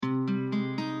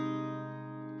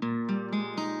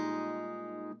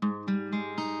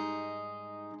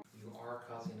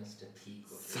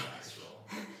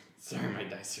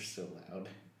guys are so loud.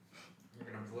 You're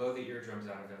gonna blow the eardrums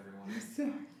out of everyone. I'm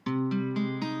sorry.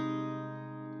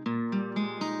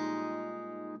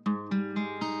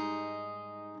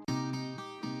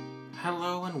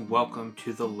 Hello and welcome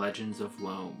to the Legends of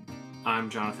Loam. I'm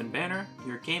Jonathan Banner,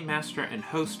 your game master and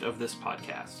host of this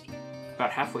podcast. About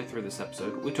halfway through this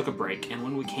episode, we took a break, and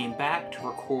when we came back to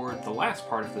record the last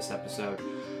part of this episode,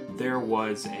 there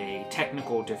was a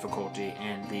technical difficulty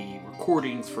and the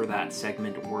recordings for that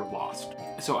segment were lost.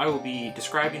 So I will be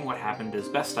describing what happened as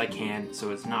best I can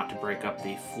so as not to break up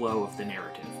the flow of the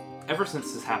narrative. Ever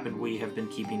since this happened, we have been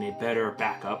keeping a better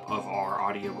backup of our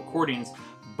audio recordings,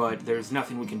 but there's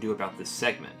nothing we can do about this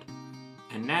segment.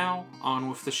 And now, on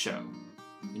with the show.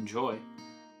 Enjoy.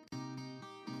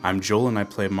 I'm Joel and I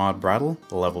play Maud Brattle,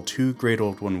 the level 2 Great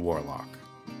Old One Warlock.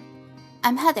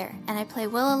 I'm Heather, and I play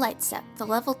Willa Lightstep, the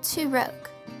level 2 Rogue.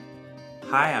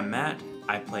 Hi, I'm Matt.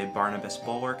 I play Barnabas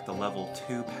Bulwark, the level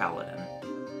 2 Paladin.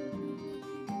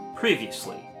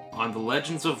 Previously, on the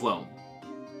Legends of Loam.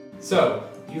 So,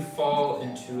 you fall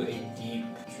into a deep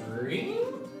dream?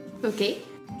 Okay.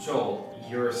 Joel,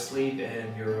 you're asleep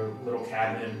in your little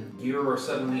cabin. You're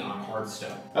suddenly on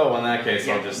Hearthstone. Oh, well, in that case,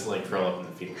 Yeah. I'll just curl up in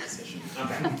the fetal position.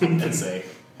 Okay. And say,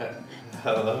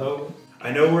 hello?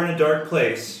 I know we're in a dark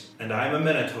place, and I'm a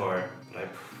Minotaur, but I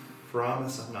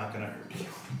promise I'm not gonna hurt you.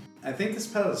 I think this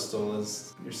pedestal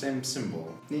is your same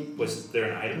symbol. Was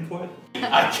there an item for it?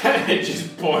 I kind of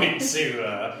just point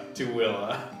to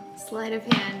Willa. Sleight of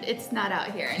hand, it's not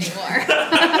out here anymore.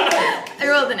 I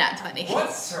rolled a nat 20.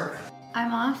 What circle?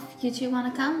 I'm off. You two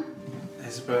want to come? I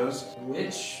suppose.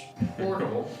 Which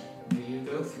portal do you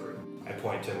go through? I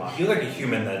point to him. You look like a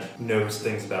human that knows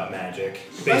things about magic,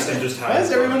 based on just how Why you does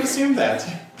look. everyone assume that?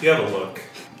 You have a look.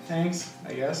 Thanks,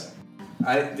 I guess.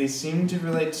 They seem to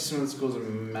relate to some of the schools of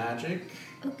magic,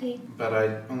 Okay. but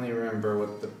I only remember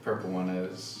what the purple one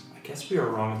is. I guess we were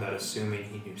wrong about assuming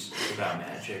he knew stuff about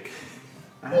magic.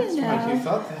 That's You why know. you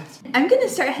thought that. I'm going to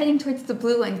start heading towards the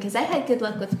blue one, because I had good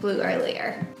luck with blue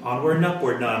earlier. Onward and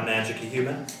upward, non-magic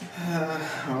human.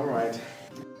 Alright.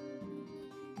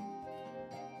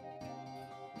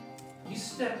 You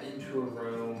step into a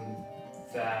room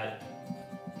that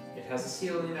it has a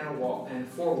ceiling and a wall and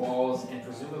 4 walls and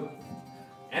presumably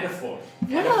and a floor.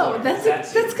 And a floor. Whoa,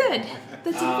 that's too. good.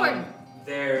 That's important.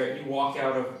 There, you walk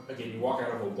out of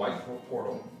a white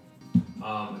portal.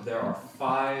 There are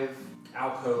 5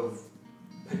 alcove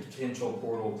potential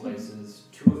portal places.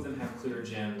 2 of them have clear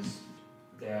gems.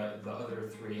 The other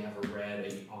 3 have a red,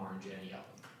 an orange, and a yellow.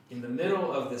 In the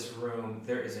middle of this room,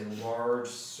 there is a large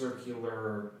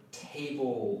circular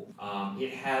table.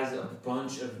 It has a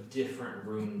bunch of different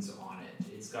runes on it.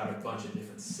 It's got a bunch of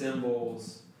different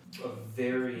symbols of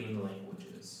varying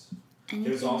languages.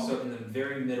 There's also, in the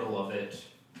very middle of it,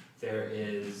 there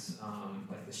is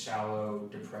the shallow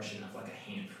depression of a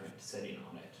handprint sitting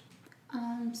on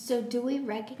it. So do we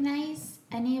recognize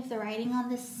any of the writing on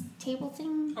this table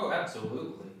thing? Oh,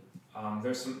 absolutely.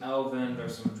 There's some Elven,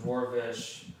 there's some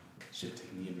Dwarvish. Should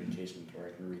take the invocation where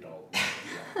I can read all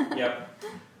of them. Yep.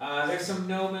 There's some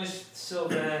Gnomish,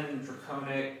 Sylvan,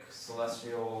 Draconic,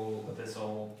 Celestial,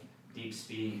 Abyssal, Deep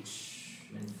Speech,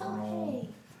 Infernal. Okay.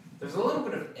 There's a little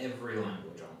bit of every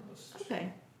language almost.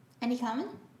 Okay. Any common?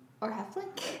 Or halfling?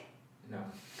 No.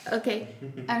 Okay.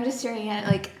 I'm just staring at it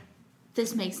like,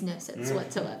 this makes no sense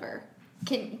whatsoever.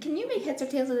 Can you make heads or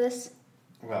tails of this?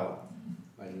 Well,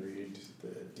 I can read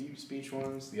the deep speech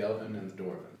ones, the elven, and the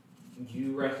dwarven.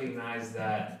 You recognize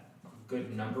that a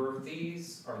good number of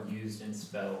these are used in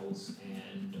spells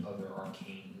and other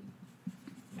arcane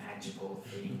magical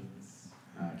things.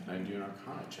 Can I do an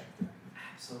arcana check then?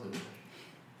 Absolutely.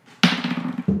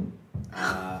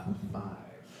 5.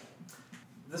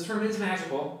 This room is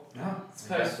magical. Oh, This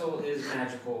pedestal is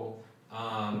magical.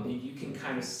 And you can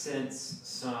kind of sense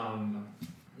some,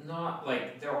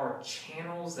 there are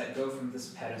channels that go from this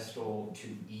pedestal to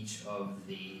each of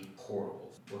the portals.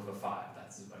 With a 5,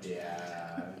 that's as much.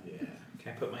 Yeah.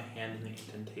 Can I put my hand in the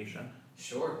indentation?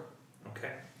 Sure.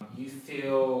 Okay. You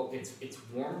feel it's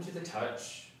warm to the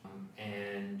touch,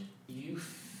 and you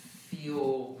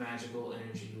feel magical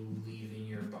energy leaving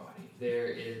your body. There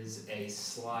is a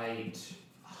slight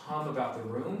hum about the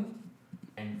room,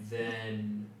 and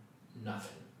then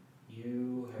nothing.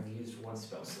 You have used 1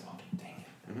 spell slot. Dang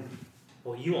it. Mm-hmm.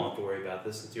 Well, you won't have to worry about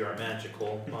this since you are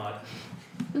magical, Maud.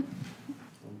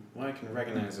 What I can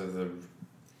recognize of the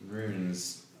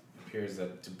runes appears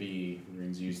that to be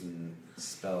runes used in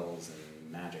spells and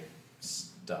magic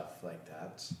stuff like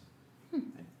that.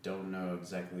 I don't know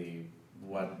exactly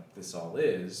what this all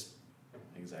is, but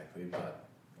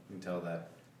I can tell that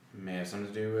it may have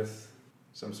something to do with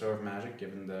some sort of magic,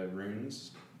 given the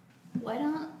runes. Why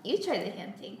don't you try the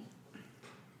hand thing?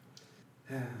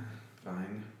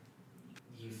 Fine.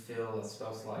 You feel a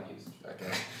spell slot used.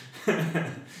 Okay.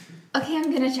 Okay,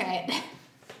 I'm gonna try it.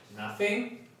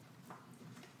 Nothing?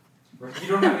 You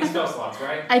don't have any spell slots,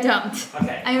 right? I don't.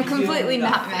 Okay. I am you feel completely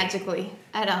not nothing. magically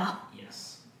at all.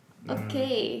 Yes.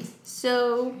 Okay,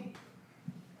 so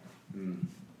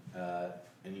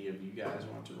Any of you guys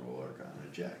want to roll Arcana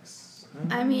checks?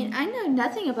 I mean, I know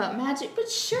nothing about magic, but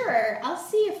sure, I'll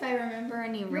see if I remember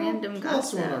any random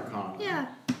Plus gossip. one Arcana. Yeah,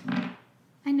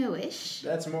 I know ish.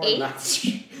 That's more 8. than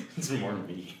It's more than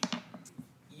me.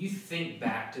 You think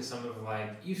back to some of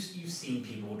like you've seen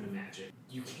people do magic.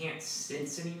 You can't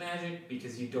sense any magic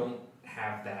because you don't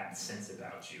have that sense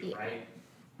about you, Yeah. right?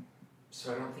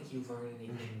 So I don't think you learn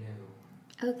anything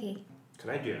new. Okay. Could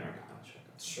I do an Arcana check?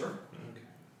 Sure.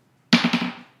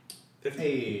 Okay. 15.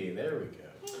 Hey, there we go.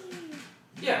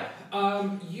 Yeah.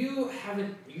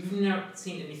 You've not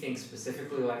seen anything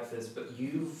specifically like this, but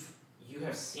you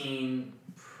have seen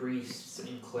priests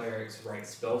and clerics write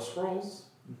spell scrolls.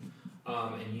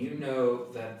 And you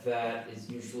know that is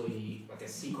usually like a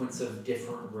sequence of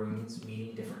different runes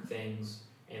meaning different things,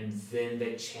 and then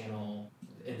they channel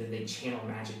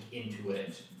magic into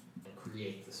it and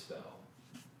create the spell.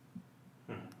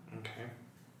 Okay.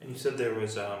 And you said there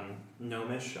was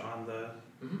Gnomish on the...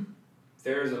 Mm-hmm.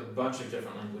 There's a bunch of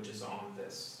different languages on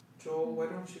this. Joel, why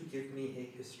don't you give me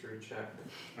a history check?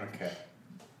 Okay.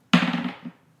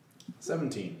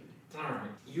 17.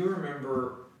 Alright. You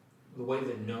remember the way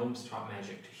the gnomes taught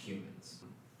magic to humans,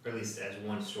 or at least as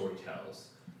one story tells,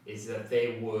 is that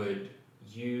they would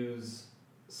use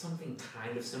something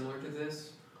kind of similar to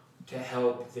this to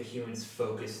help the humans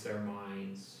focus their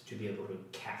minds to be able to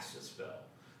cast a spell.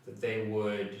 That they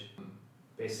would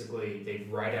basically, they'd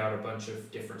write out a bunch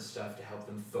of different stuff to help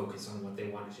them focus on what they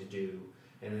wanted to do,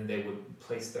 and then they would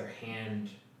place their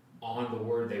hand on the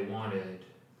word they wanted,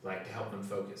 like to help them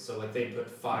focus. So like they'd put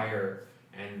fire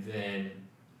and then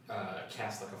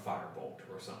cast like a firebolt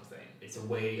or something. It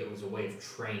was a way of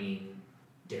training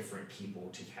different people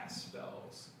to cast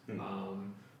spells.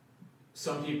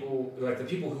 Some people, like the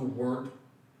people who weren't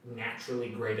naturally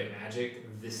great at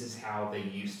magic, this is how they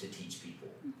used to teach people.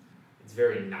 It's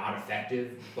very not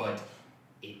effective, but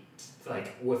it,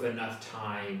 like with enough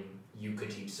time, you could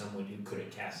teach someone who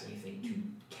couldn't cast anything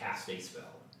to cast a spell.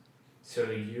 So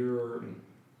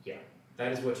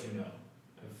that is what you know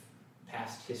of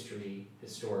past history,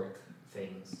 historic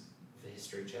things, the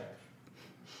history check.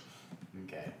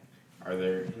 Okay. Are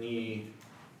there any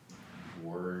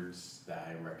words that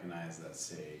I recognize that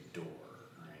say door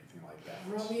or anything like that?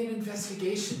 Roll me an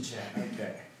investigation check.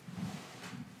 Okay.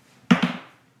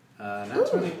 Not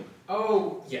 20.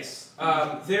 Oh, yes.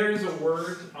 There is a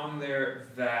word on there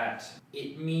that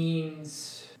it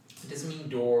doesn't mean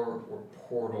door or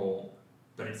portal,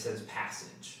 but it says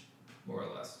passage, more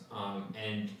or less.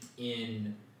 And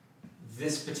in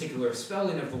this particular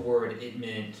spelling of the word, it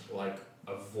meant like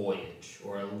a voyage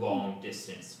or a long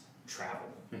distance travel.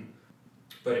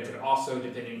 But it could also,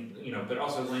 but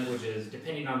also languages,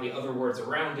 depending on the other words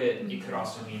around it, it could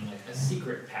also mean like a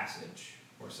secret passage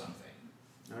or something.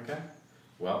 Okay.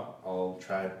 Well, I'll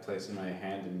try placing my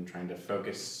hand and trying to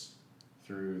focus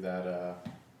through that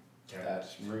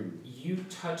rune. You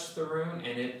touch the rune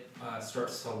and it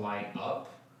starts to light up,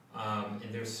 and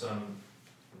there's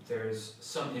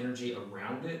some energy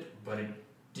around it, but it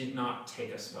did not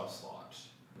take a spell slot.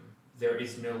 There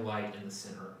is no light in the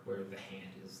center where the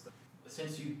hand is.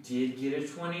 Since you did get a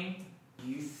 20,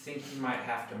 you think you might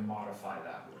have to modify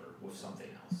that word with something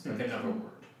else, like another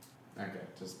word. Okay,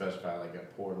 to specify like a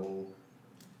portal.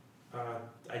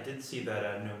 I did see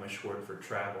that Gnomish word for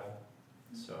travel,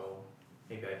 so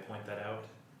maybe I point that out.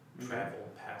 Travel,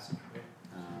 passage.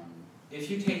 If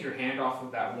you take your hand off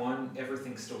of that one,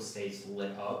 everything still stays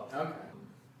lit up. Okay.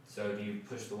 So do you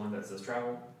push the one that says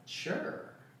travel?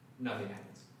 Sure. Nothing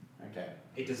happens. Okay.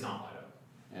 It does not light up.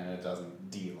 And it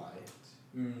doesn't delight.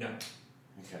 No.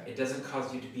 Okay. It doesn't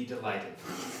cause you to be delighted.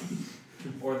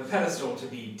 Or the pedestal to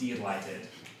be delighted.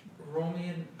 Roll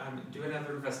me and do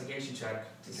another investigation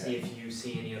check to see if you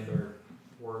see any other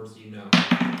words you know.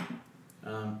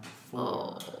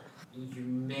 4. You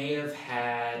may have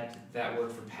had that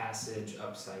word for passage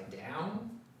upside down,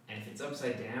 and if it's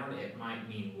upside down, it might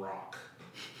mean rock.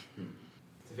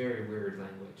 It's a very weird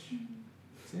language.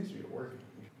 Seems to be working.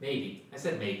 Maybe. I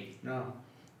said maybe. No.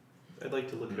 I'd like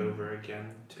to look it over again,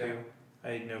 too. Okay.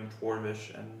 I know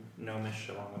Dwarvish and Gnomish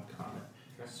along with Common.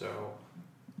 Okay. So,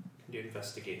 can do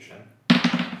investigation.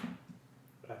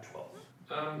 At 12.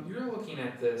 You're looking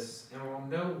at this, and while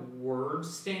no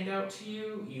words stand out to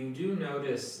you, you do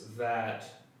notice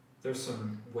that There's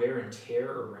some wear and tear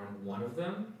around one of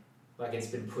them, like it's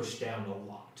been pushed down a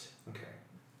lot. Okay.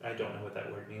 I don't know what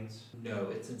that word means. No,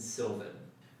 it's in Sylvan.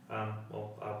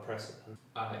 Well, I'll press it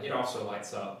then. It also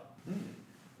lights up. Hmm.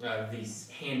 The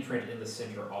handprint in the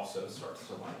center also starts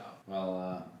to light up.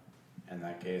 Well, in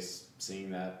that case, seeing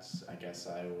that, I guess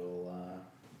I will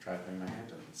try putting my hand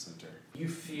in the center. You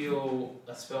feel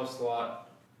a spell slot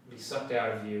be sucked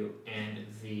out of you, and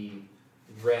the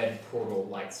red portal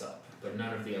lights up, but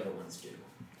none of the other ones do.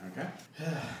 Okay.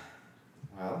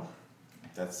 Well,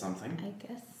 that's something. I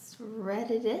guess red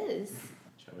it is.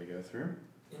 Shall we go through?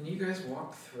 And you guys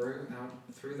walk out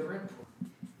through the red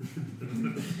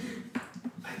portal.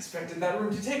 I expected that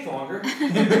room to take longer. But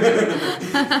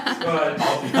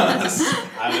I'll be honest,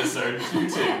 I was starting to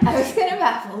too. I was kind of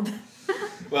baffled.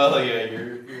 Well, yeah,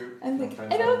 you're I'm like,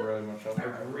 friends I don't- don't really much help. I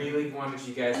really wanted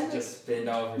you guys to just spend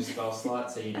all of your spell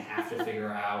slots so you'd have to figure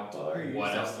out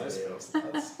what else to do.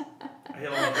 Slots. I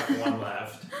only have one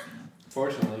left.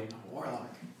 Fortunately, a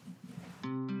warlock.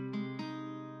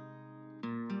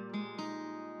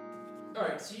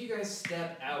 Alright, so you guys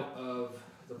step out of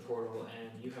the portal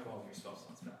and you have all of your spell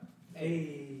slots back.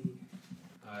 Hey.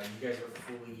 You guys are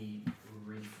fully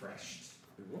refreshed.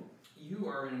 You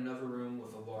are in another room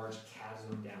with a large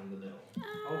chasm down the middle.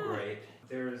 Oh, great.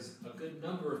 There's a good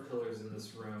number of pillars in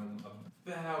this room,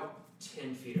 about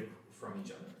 10 feet from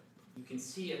each other. You can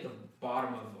see at the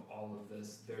bottom of all of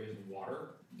this, there is water.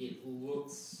 It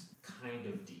looks kind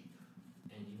of deep,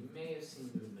 and you may have seen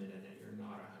movement in it. You're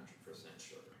not 100%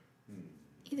 sure.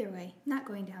 Either way, not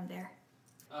going down there.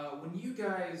 When you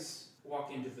guys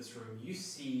walk into this room, you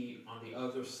see on the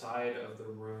other side of the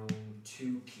room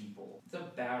 2 people. It's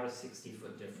about a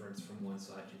 60-foot difference from one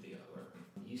side to the other.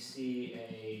 You see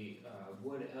a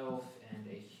wood elf and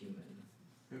a human.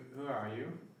 Who are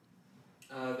you?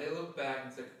 They look back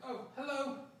and say, "Oh,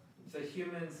 hello." The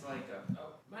human's like,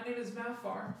 "Oh, my name is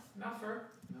Malfar. Malfar.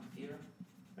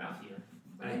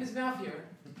 My name is Malfar.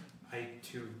 I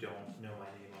too don't know my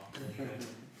name often.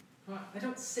 Well, I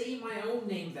don't say my own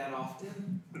name that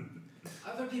often.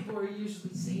 Other people are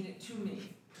usually saying it to me."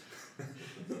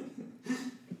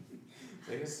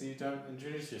 I guess you don't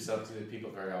introduce yourself to the people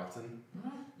very often.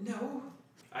 No.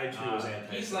 I too was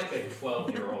anti. He's like a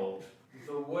 12-year-old.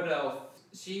 The wood elf,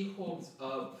 she holds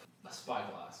up a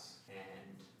spyglass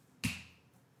and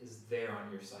is there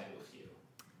on your side with you.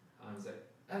 He's like,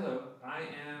 "Hello, I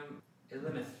am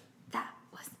Elimith. That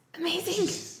was amazing.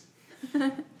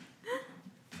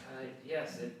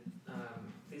 Yes,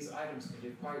 these items can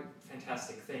do quite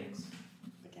fantastic things."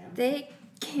 Again? They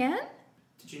can?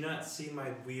 Did you not see my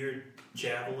weird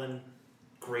javelin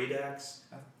great axe?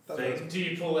 Thing. Do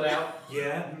you pull it out?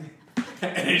 Yeah.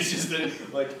 And it's just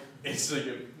it's like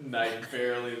a knife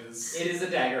barely this. It is a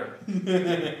dagger.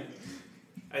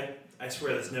 I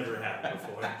swear that's never happened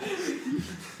before.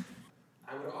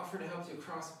 I would offer to help you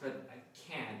across, but I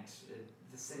can't.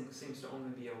 This thing seems to only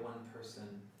be a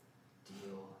one-person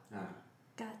deal. Ah,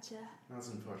 Gotcha. that's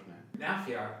unfortunate.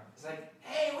 Malfiar is like,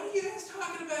 "Hey, what are you guys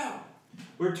talking about?"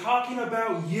 We're talking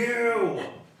about you!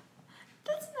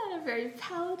 That's not a very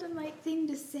paladin-like thing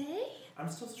to say. I'm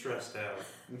still stressed out.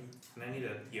 And I need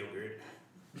a yogurt.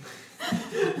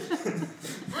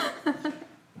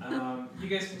 You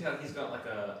guys can tell he's got like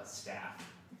a staff.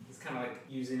 He's kind of like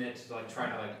using it to like try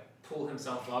to like pull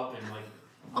himself up and like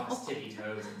on his tippy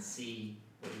toes and see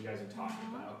what you guys are talking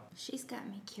about. She's got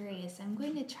me curious. I'm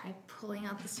going to try pulling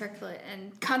out the circlet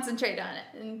and concentrate on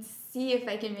it and see if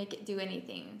I can make it do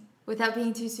anything without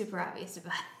being too super obvious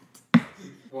about it.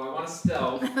 Well, I want to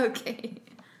stealth, Okay.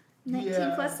 19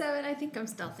 Yeah. plus 7, I think I'm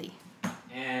stealthy.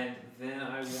 and then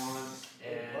I want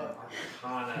an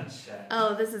Arcana check.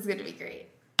 Oh, this is going to be great.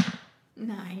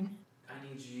 9. I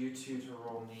need you two to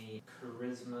roll me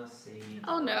Charisma saving.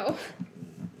 Oh no.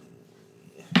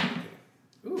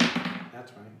 Ooh,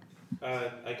 that's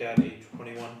right. I got a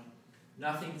 21.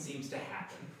 Nothing seems to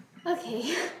happen.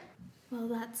 Okay. Well,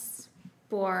 that's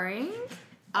boring.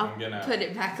 I'll I'm gonna- put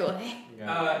it back away.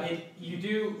 You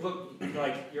do look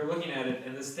like you're looking at it,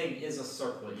 and this thing is a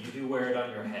circlet. You do wear it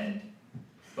on your head,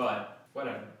 but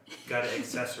whatever. Gotta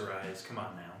accessorize. Come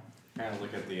on now. Kind of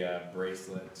look at the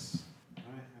bracelets.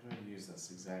 How do I use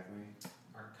this exactly?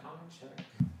 Arcana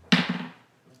check.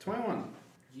 21.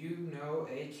 You know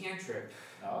a cantrip.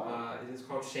 Oh. It is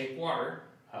called Shape Water.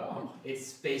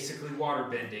 It's basically water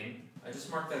bending. I just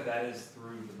marked that is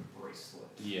through the bracelet.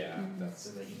 Yeah, that's. So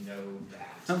that you know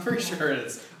that. I'm pretty sure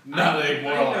it's not a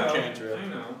moral cantrip. I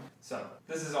know. So,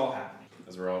 this is all happening.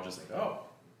 Because we're all just like,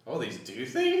 oh, these do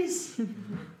things?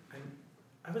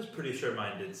 I was pretty sure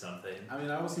mine did something. I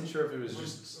mean, I wasn't sure if it was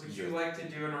just. Would you like to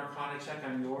do an Arcana check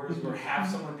on yours, or have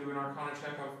someone do an Arcana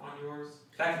check on yours?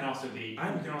 That can also be.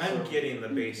 I'm getting the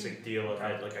basic deal of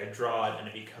I draw it and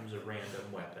it becomes a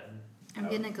random weapon. I'm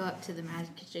gonna go up to the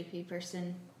magic-y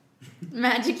person.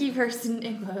 Magic-y person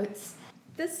in quotes.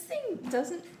 This thing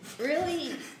doesn't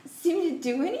really seem to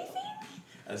do anything.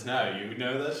 As now you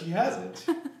know that she has it.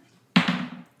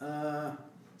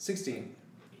 16.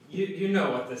 You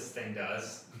know what this thing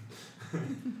does.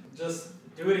 Just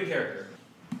do it in character.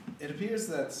 It appears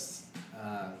that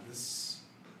this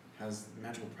has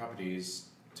magical properties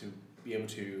to be able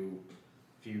to,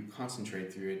 if you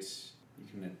concentrate through it, you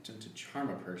can attempt to charm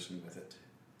a person with it.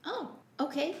 Oh,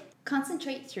 okay.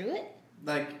 Concentrate through it?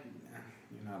 Like,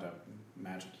 you're not a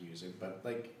magic user, but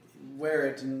like, wear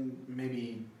it and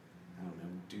maybe, I don't know,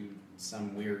 do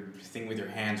some weird thing with your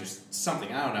hands or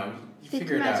something. I don't know. You Think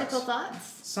figure it out. magical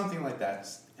thoughts? Something like that.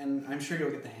 And I'm sure you'll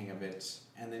get the hang of it.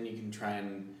 And then you can try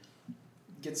and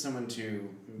get someone to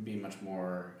be much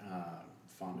more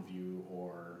fond of you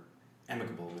or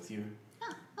amicable with you.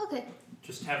 Oh, okay.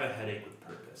 Just have a headache with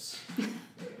purpose.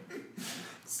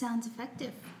 Sounds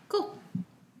effective. Cool.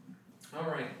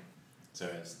 Alright. So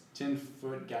it's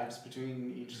 10-foot gaps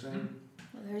between each thing.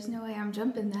 Well, there's no way I'm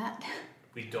jumping that.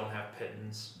 We don't have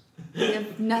pittons. We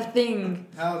have nothing.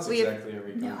 How else We have exactly are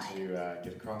we no going to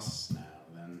get across now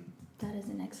then? That is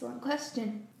an excellent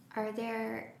question. Are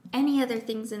there any other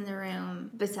things in the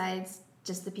room besides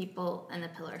just the people and the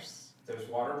pillars? There's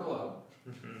water below,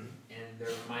 Mm-hmm. and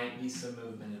there might be some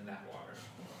movement in that water.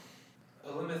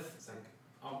 Elimith is like,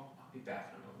 I'll be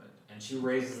back in a moment. And she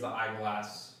raises the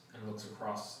eyeglass and looks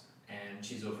across, and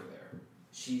she's over there.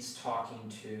 She's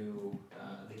talking to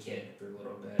the kid for a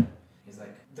little bit. He's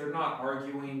like, they're not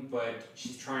arguing, but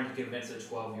she's trying to convince a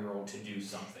 12-year-old to do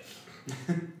something.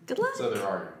 Good luck. So they're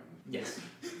arguing. Yes.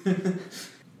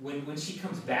 When she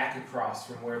comes back across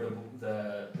from where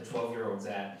the 12-year-old's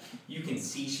at, you can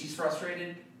see she's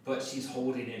frustrated, but she's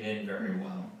holding it in very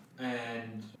well.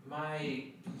 And my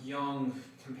young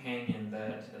companion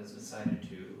that has decided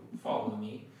to follow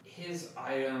me, his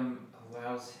item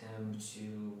allows him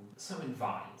to summon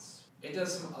vines. It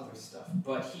does some other stuff,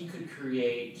 but he could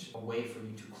create a way for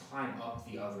you to climb up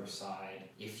the other side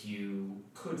if you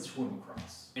could swim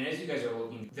across. And as you guys are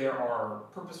looking, there are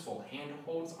purposeful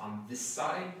handholds on this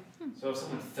side. So if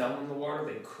someone fell in the water,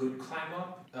 they could climb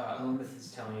up. Elimith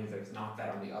is telling you there's not that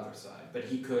on the other side, but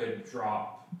he could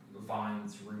drop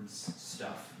vines, roots,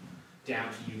 stuff down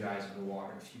to you guys in the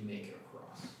water if you make it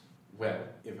across. Well,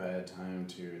 if I had time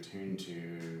to attune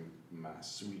to my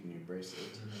sweet new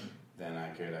bracelet, then I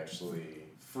could actually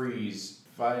freeze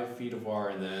 5 feet of water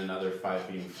and then another 5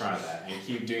 feet in front of that and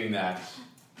keep doing that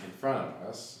in front of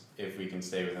us if we can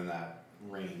stay within that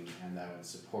range, and that would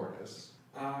support us.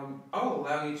 I'll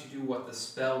allow you to do what the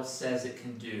spell says it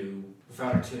can do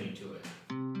without attuning to it.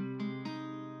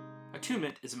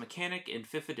 Attunement is a mechanic in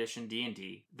 5th edition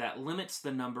D&D that limits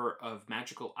the number of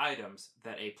magical items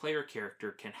that a player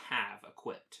character can have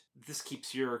equipped. This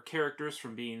keeps your characters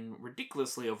from being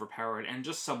ridiculously overpowered and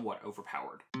just somewhat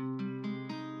overpowered.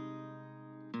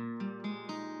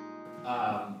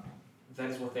 That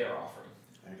is what they are offering.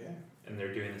 Okay. And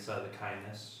they're doing this out of the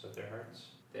kindness of their hearts.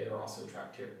 They are also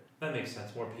trapped here. That makes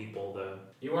sense. More people, though.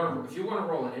 If you want to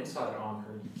roll an insight on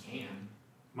her, you can.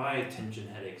 My attention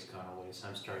headache's gone away, so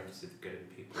I'm starting to see the good in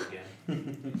people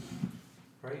again.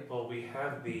 Right. Well, we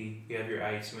have your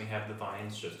ice and we have the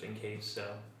vines just in case. So,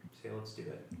 let's do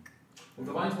it. Well,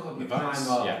 the vines will help you The vines,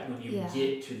 climb up yeah. when you Yeah.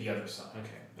 get to the other side.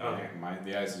 Okay. Okay.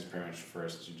 The ice is pretty much for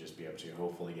us to just be able to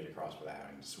hopefully get across without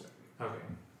having to swim. Okay.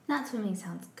 Not swimming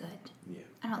sounds good. Yeah,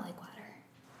 I don't like water.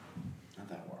 not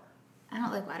that water. I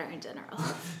don't like water in general.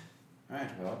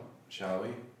 Alright, well, shall we?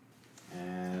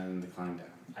 And the climb down.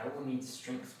 I will need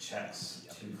strength checks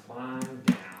to climb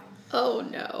down. Oh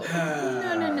no.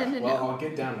 No. Well, I'll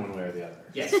get down one way or the other.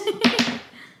 Yes.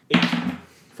 18.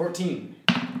 14.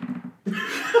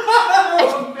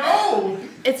 Oh no!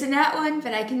 It's a nat one,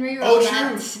 but I can reroll Oh,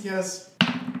 that. shoot! Yes.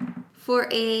 For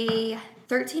a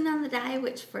 13 on the die,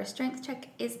 which for a strength check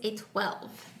is a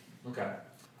 12. Okay.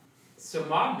 So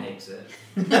Mob makes it.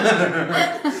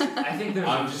 I think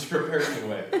I'm just preparing the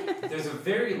way. there's a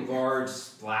very large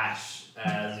splash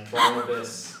as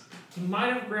Barnabas. He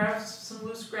might have grasped some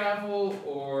loose gravel,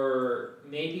 or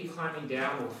maybe climbing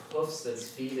down with hoofs as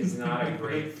feet is not a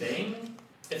great thing.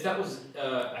 If that was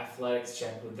athletics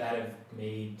check, would that have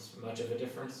made much of a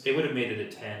difference? It would have made it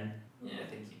a 10. Yeah, I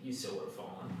think you still would have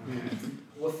fallen.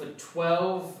 With a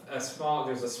 12,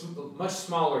 there's a much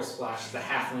smaller splash as the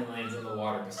halfling lands in the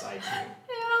water beside you.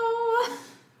 No.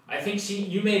 I think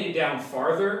you made it down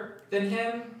farther than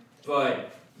him,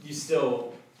 but you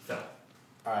still fell.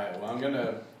 Alright, well, I'm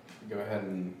gonna go ahead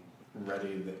and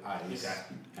ready the ice.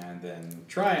 Okay. And then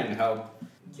try and help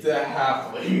the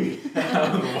halfling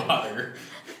out of the water.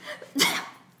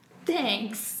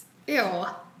 Thanks. Ew.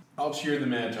 I'll cheer the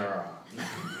Minotaur on.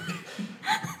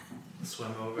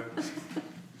 Swim over.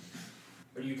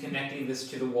 Are you connecting this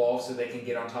to the wall so they can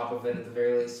get on top of it at the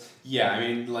very least? Yeah, I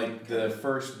mean, like, the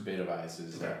first bit of ice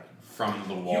is Okay. from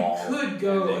the wall. You could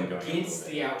go and then going against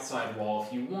over the it. outside wall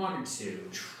if you wanted to,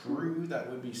 True, that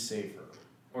would be safer.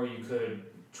 or you could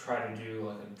try to do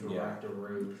like a Yeah. direct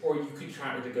route, or you could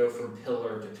try to go from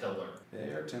pillar to pillar. They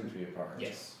are 10 feet apart.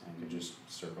 Yes. And you could just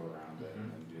circle around it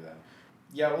Mhm. and do that.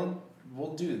 Yeah,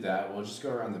 we'll do that. We'll just go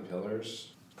around the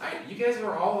pillars. Alright, you guys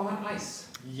are all on ice.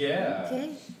 Yeah. Okay.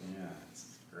 Yeah,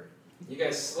 it's great. You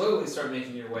guys slowly start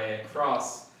making your way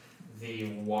across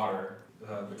the water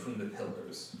between the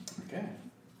pillars. Okay.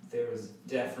 There is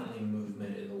definitely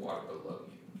movement in the water below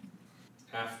you.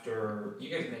 After you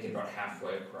guys make it about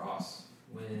halfway across,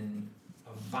 when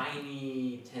a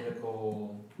viney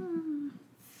tentacle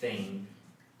thing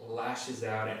lashes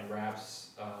out and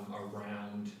wraps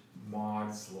around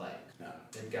Maud's leg. No.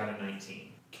 They've got a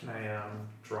 19. Can I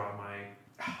draw my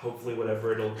hopefully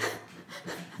whatever it'll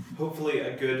hopefully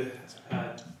a good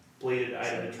bladed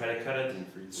item to try to cut it.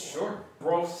 Sure.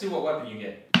 Roll, see what weapon you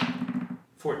get.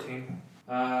 14.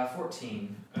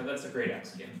 14. That's a great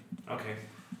axe again. Okay.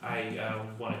 I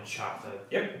want to chop the.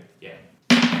 Yep. Yeah.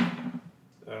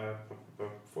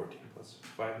 14 plus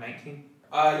 5, 19.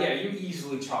 Yeah, you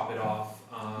easily chop it off,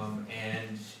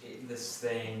 and this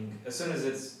thing, as soon as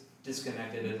it's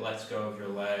disconnected, it lets go of your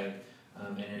leg,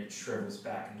 and it shrivels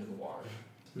back into the water.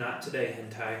 Not today,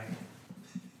 hentai.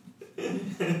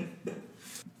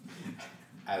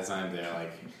 As I'm there,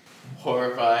 like,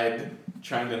 horrified,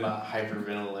 trying to not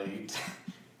hyperventilate,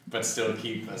 but still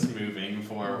keep us moving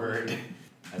forward,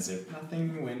 as if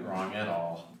nothing went wrong at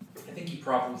all. I think you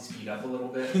probably speed up a little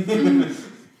bit, and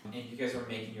you guys are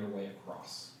making your way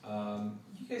across.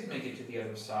 You guys make it to the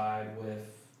other side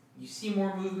with, you see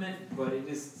more movement, but it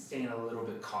is staying a little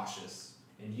bit cautious.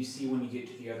 And you see when you get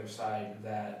to the other side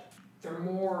that they're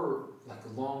more like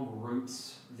long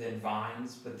roots than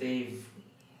vines, but they've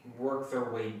worked their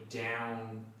way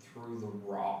down through the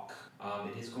rock.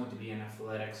 It is going to be an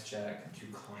athletics check to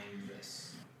climb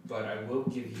this, but I will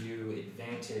give you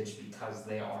advantage because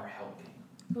they are helping.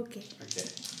 Okay. Okay.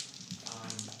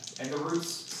 And the roots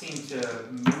seem to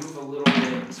move a little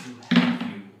bit to help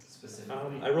you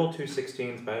specifically. I rolled 2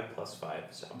 16s, but I have plus 5,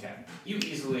 so. Okay. You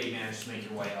easily managed to make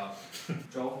your way up.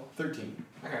 Joel? 13.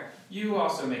 Okay. You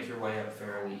also make your way up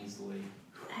fairly easily.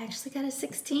 I actually got a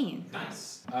 16.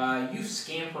 Nice. You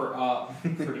scamper up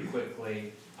pretty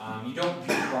quickly. You don't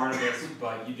beat Barnabas,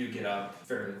 but you do get up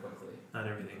fairly quickly. Not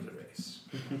everything's a race.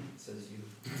 Says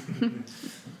you.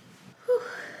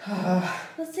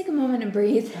 Let's take a moment and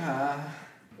breathe.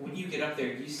 When you get up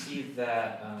there, you see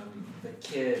that the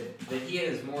kid, that he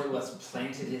has more or less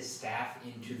planted his staff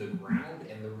into the ground,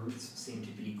 and the roots seem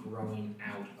to be growing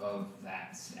out of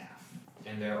that staff.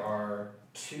 And there are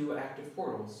 2 active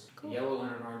portals, Cool. a yellow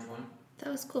and an orange one. That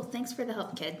was cool. Thanks for the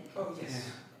help, kid. Oh,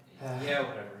 yes. Yeah,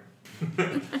 whatever.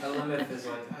 Elimith is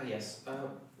like, yes,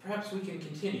 perhaps we can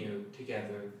continue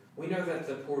together. We know that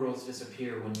the portals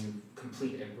disappear when you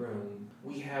complete a room.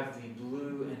 We have the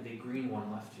blue and the green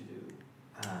one left to do.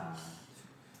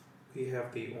 We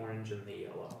have the orange and the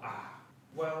yellow.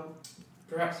 Well,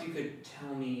 perhaps you could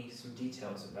tell me some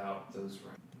details about those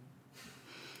rooms.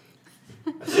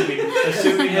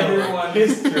 Assuming everyone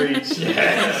History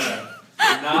check.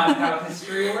 Not how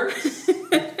history works.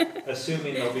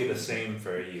 assuming they'll be the same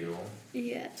for you.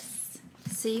 Yes.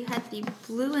 So you had the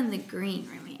blue and the green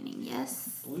remaining,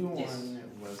 yes? Blue Yes. one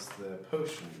was the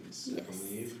potions, I Yes.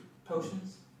 believe.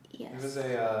 Potions. Yes. It was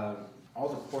all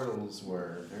the portals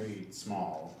were very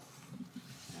small,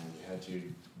 and you had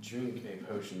to drink a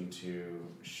potion to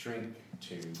shrink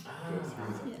to go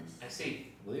through them. Yes. I see.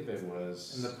 I believe it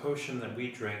was. And the potion that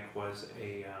we drank was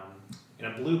in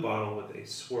a blue bottle with a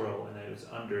swirl, and it was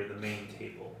under the main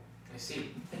table. I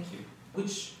see. Thank you.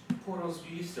 Which portals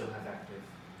do you still have active?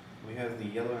 We have the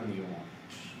yellow and the orange.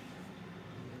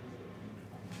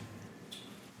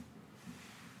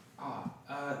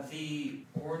 The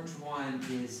orange one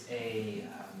is a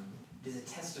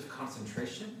test of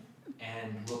concentration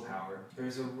and willpower.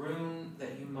 There's a rune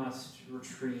that you must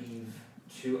retrieve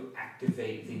to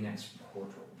activate the next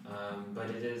portal, but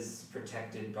it is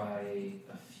protected by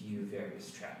a few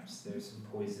various traps. There's some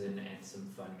poison and some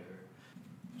thunder.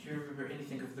 Do you remember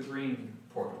anything of the green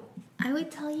portal? I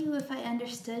would tell you if I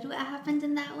understood what happened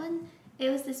in that one. It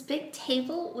was this big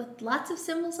table with lots of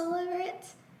symbols all over it,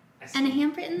 I see. And a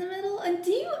handprint in the middle. And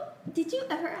did you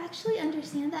ever actually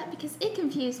understand that? Because it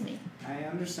confused me. I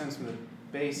understand some of the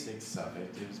basics of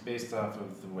it. It was based off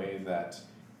of the way that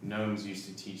gnomes used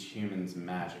to teach humans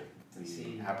magic. I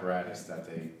see. The apparatus that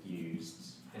they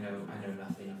used. I know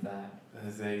nothing of that.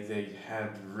 They had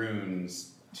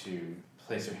runes to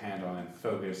place your hand on and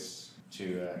focus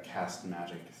to cast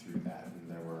magic through that.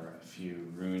 And there were a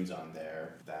few runes on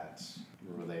there that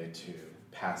were related to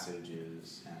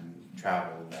passages and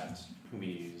travel that we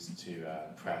used to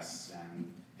press,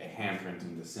 and a handprint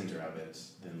in the center of it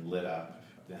then lit up,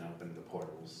 then opened the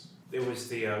portals. It was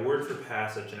the word for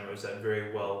passage, and it was that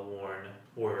very well-worn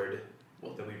word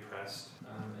that we pressed.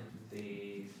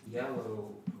 The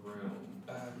yellow room,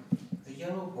 the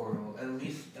yellow portal, at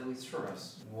least for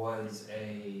us, was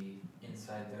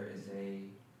inside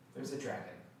there's a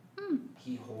dragon.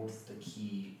 He holds the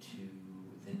key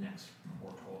to the next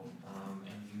portal,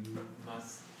 and you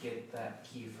must get that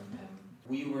key from him.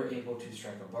 We were able to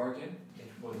strike a bargain.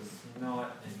 It was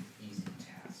not an easy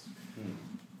task.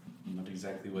 What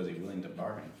exactly was he willing to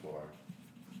bargain for?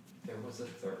 There was a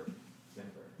third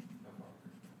member of our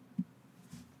group.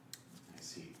 I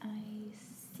see. I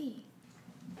see.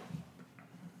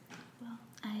 Well,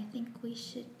 I think we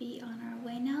should be on our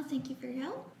way now. Thank you for your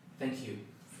help. Thank you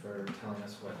for telling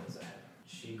us what was ahead.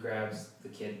 She grabs the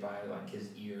kid by his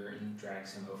ear and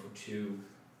drags him over to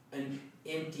an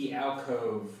empty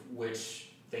alcove, which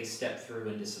they step through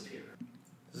and disappear.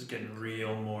 This is getting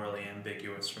real morally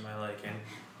ambiguous for my liking.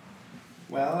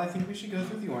 Well, I think we should go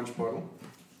through the orange portal.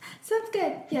 Sounds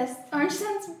good. Yes, orange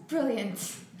sounds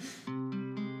brilliant.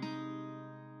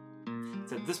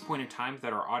 It's at this point in time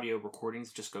that our audio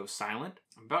recordings just go silent.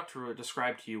 I'm about to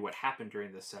describe to you what happened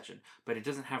during this session, but it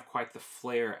doesn't have quite the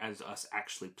flair as us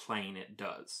actually playing it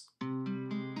does.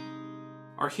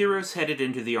 Our heroes headed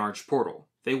into the orange portal.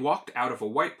 They walked out of a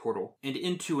white portal and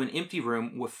into an empty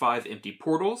room with 5 empty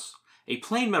portals, a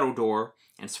plain metal door,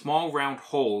 and small round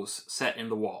holes set in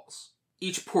the walls.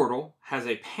 Each portal has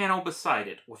a panel beside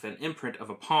it with an imprint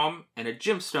of a palm and a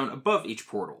gemstone above each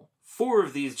portal. 4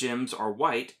 of these gems are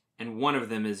white, and 1 of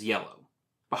them is yellow.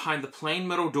 Behind the plain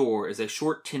metal door is a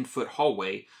short 10-foot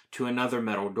hallway to another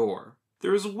metal door.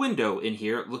 There is a window in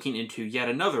here looking into yet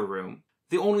another room.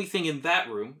 The only thing in that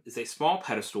room is a small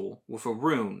pedestal with a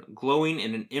rune glowing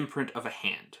in an imprint of a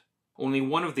hand. Only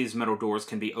one of these metal doors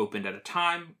can be opened at a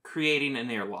time, creating an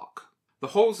airlock. The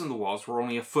holes in the walls were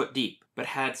only a foot deep, but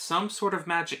had some sort of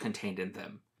magic contained in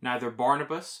them. Neither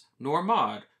Barnabas nor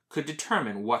Maud could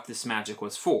determine what this magic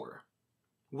was for.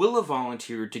 Willa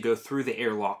volunteered to go through the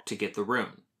airlock to get the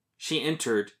rune. She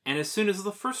entered, and as soon as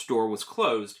the first door was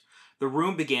closed, the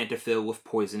room began to fill with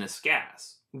poisonous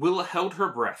gas. Willa held her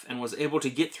breath and was able to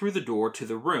get through the door to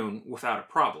the rune without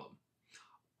a problem.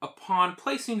 Upon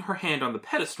placing her hand on the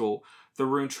pedestal, the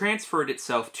rune transferred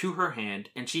itself to her hand,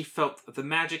 and she felt the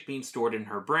magic being stored in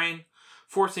her brain,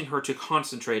 forcing her to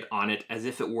concentrate on it as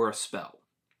if it were a spell.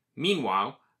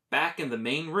 Meanwhile, back in the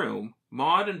main room,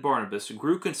 Maud and Barnabas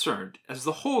grew concerned as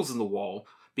the holes in the wall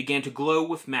began to glow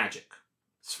with magic.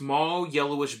 Small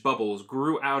yellowish bubbles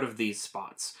grew out of these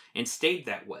spots and stayed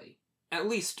that way, at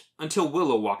least until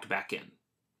Willa walked back in.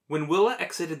 When Willa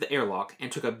exited the airlock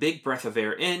and took a big breath of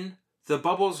air in, the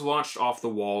bubbles launched off the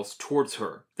walls towards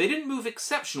her. They didn't move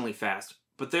exceptionally fast,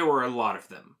 but there were a lot of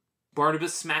them.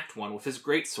 Barnabas smacked one with his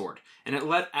greatsword, and it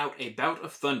let out a bout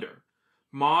of thunder.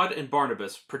 Maud and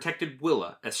Barnabas protected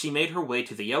Willa as she made her way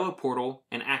to the yellow portal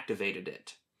and activated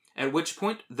it, at which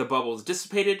point the bubbles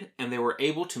dissipated and they were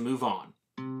able to move on.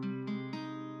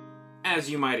 As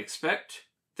you might expect,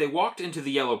 they walked into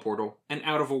the yellow portal and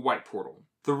out of a white portal.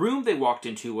 The room they walked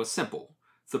into was simple.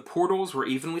 The portals were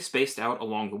evenly spaced out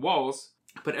along the walls,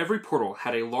 but every portal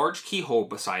had a large keyhole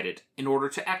beside it in order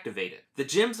to activate it. The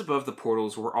gems above the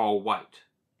portals were all white.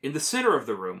 In the center of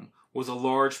the room was a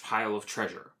large pile of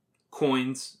treasure.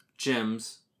 Coins,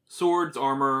 gems, swords,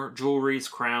 armor, jewelries,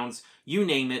 crowns, you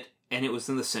name it, and it was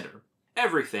in the center.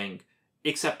 Everything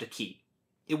except a key.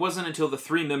 It wasn't until the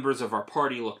 3 members of our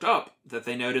party looked up that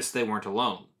they noticed they weren't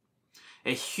alone.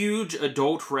 A huge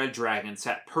adult red dragon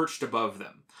sat perched above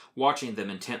them, watching them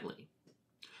intently.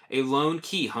 A lone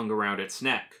key hung around its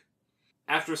neck.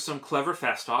 After some clever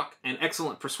fast talk and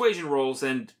excellent persuasion rolls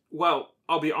and, well,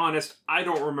 I'll be honest, I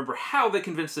don't remember how they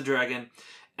convinced the dragon,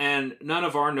 and none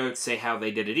of our notes say how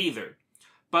they did it either.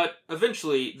 But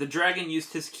eventually, the dragon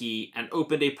used his key and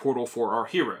opened a portal for our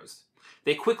heroes.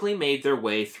 They quickly made their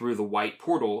way through the white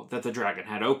portal that the dragon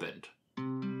had opened.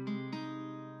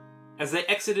 As they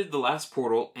exited the last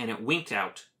portal and it winked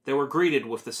out, they were greeted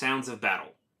with the sounds of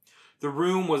battle. The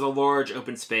room was a large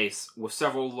open space with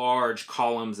several large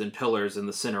columns and pillars in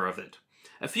the center of it.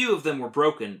 A few of them were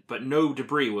broken, but no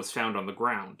debris was found on the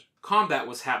ground. Combat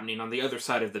was happening on the other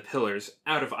side of the pillars,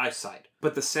 out of eyesight,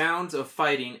 but the sounds of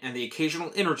fighting and the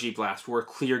occasional energy blast were a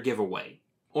clear giveaway.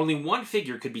 Only one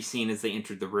figure could be seen as they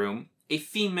entered the room, a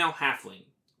female halfling,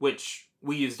 which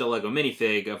we used a Lego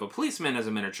minifig of a policeman as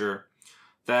a miniature.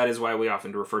 That is why we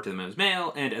often refer to them as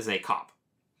male and as a cop.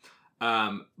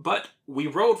 But we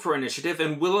rolled for initiative,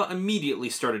 and Willa immediately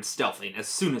started stealthing as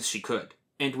soon as she could.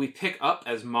 And we pick up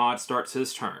as Maud starts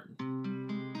his turn.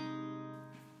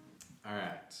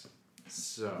 Alright,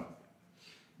 so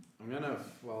I'm gonna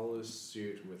follow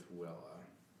suit with Willa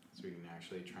so we can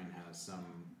actually try and have some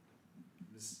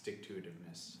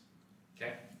stick-to-itiveness.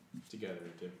 Okay.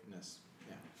 Together-itiveness,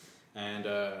 yeah. And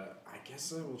I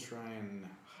guess I will try and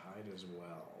hide as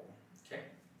well. Okay.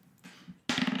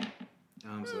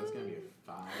 So that's gonna be a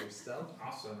 5 stealth.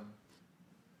 Awesome.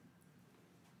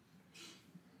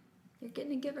 You're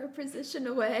gonna give our position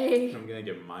away. I'm gonna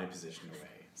give my position away.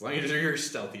 As long as you're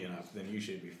stealthy enough, then you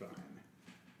should be fine.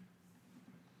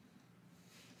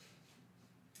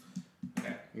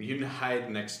 Okay. You can hide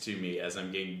next to me as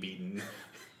I'm getting beaten.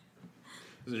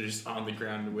 They're just on the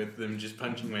ground with them, just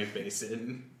punching my face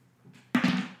in.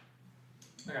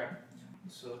 Okay.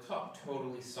 So the cop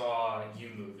totally saw you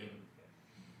moving.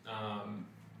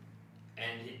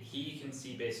 And he can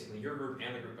see basically your group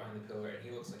and the group behind the pillar, and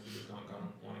he looks like he does not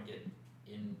gonna want to get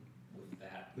in with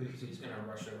that. So he's gonna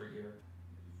rush over here.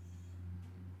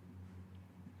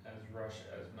 Rush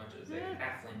as much as a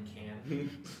halfling can.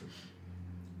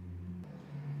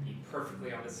 Be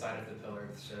perfectly on the side of the pillar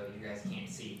so you guys can't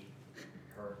see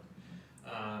her.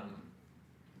 And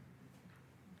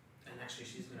actually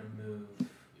she's gonna move.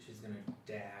 She's gonna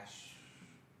dash.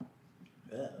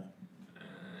 No,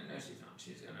 she's not.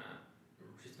 She's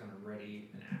gonna ready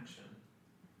an action.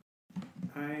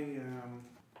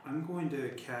 I'm going to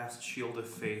cast Shield of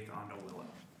Faith onto Willow.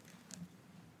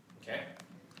 Okay.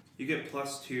 You get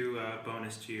 +2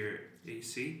 bonus to your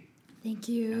AC, Thank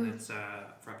you. and it's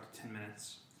for up to 10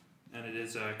 minutes, and it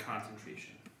is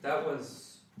concentration. That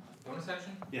was bonus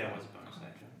action? Yeah, it was a bonus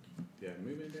action. Yeah,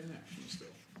 movement and action still.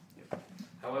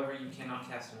 However, you cannot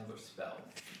cast another spell.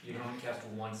 You can only cast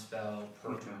one spell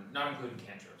per turn, not including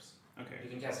cantrips. Okay. You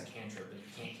can cast a cantrip, but you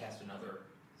can't cast another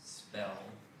spell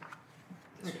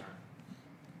this turn.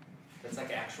 That's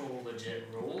like actual legit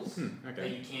rules. That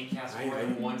Okay. you can't cast more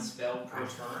than one spell per I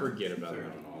turn. forget about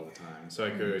that one all the time. So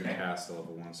I could Okay. cast a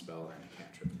level 1 spell and a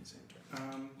cantrip at the same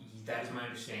turn. That is my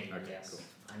understanding, Okay, yes. cool.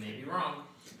 I may be wrong.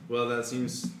 Well, that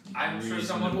seems I'm sure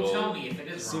someone will tell me if it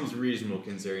is wrong. Seems reasonable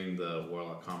considering the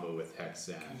Warlock combo with Hex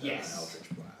and Yes. Eldritch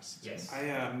Blast. Yes.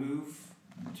 I move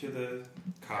to the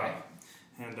cop,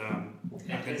 and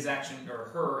And his action, or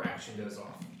her action goes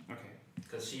off. okay.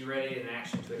 Because she readied an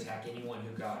action to attack anyone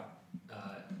who got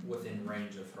within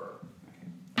range of her.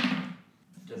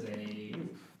 Does a...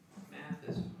 Math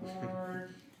is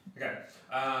hard. Okay.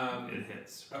 It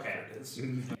hits. Okay. It is.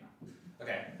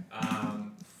 Okay.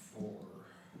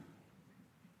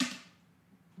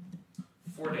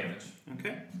 Four damage.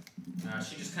 Okay.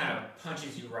 She just kind of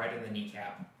punches you right in the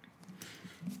kneecap.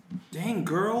 Dang,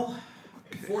 girl.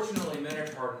 Fortunately,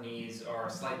 Minotaur knees are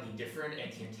slightly different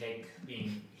and can take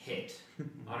being hit.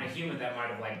 On a human, that might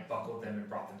have like buckled them and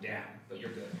brought them down, but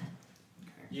you're good.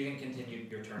 Okay. You can continue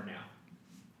your turn now.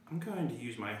 I'm going to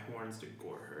use my horns to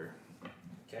gore her.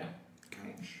 Okay.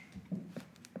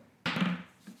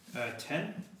 Ouch.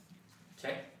 10.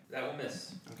 Okay. That will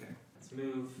miss. Okay. Let's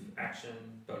move, action,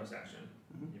 bonus action.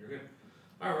 Mhm. You're good.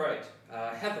 All right,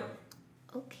 Heather.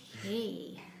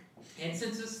 Okay. And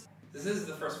since this is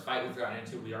the first fight we've gotten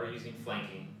into, we are using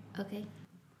flanking. Okay.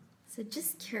 So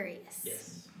just curious.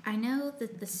 Yes. I know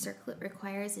that the circlet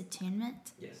requires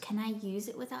attunement. Yes. Can I use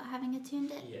it without having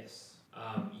attuned it? Yes.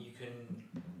 You can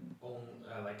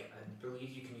I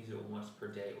believe you can use it once per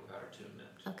day without attunement.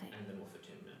 Okay. And then with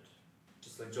attunement.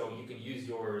 Just like Joel, you can use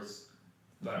yours,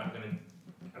 but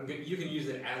you can use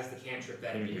it as the cantrip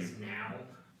that it is now.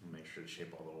 Make sure to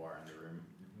shape all the water in the room.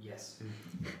 Yes.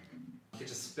 You could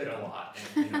just spit a lot,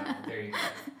 and there you go.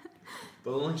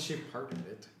 But only shape part of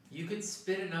it. You could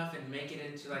spit enough and make it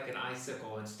into like an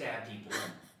icicle and stab people.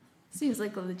 Seems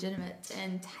like a legitimate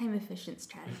and time-efficient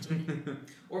strategy.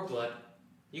 Or blood.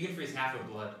 You can freeze half of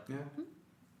blood. Yeah.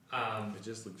 It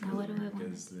just looks Now really what do I weird want?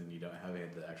 because then you don't have any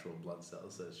of the actual blood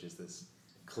cells, so it's just this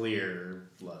clear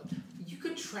blood. You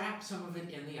could trap some of it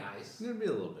in the ice. It'd be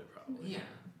a little bit probably. Yeah.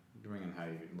 Depending on how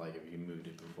you, like if you moved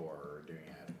it before or doing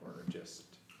it or just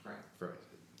Right. froze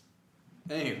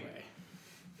it. Anyway.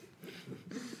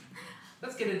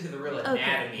 Let's get into the real Okay.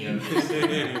 anatomy of this.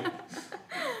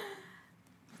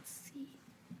 Let's see.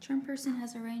 Charm person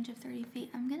has a range of 30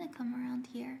 feet. I'm gonna come around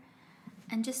here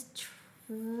and just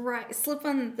slip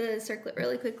on the circlet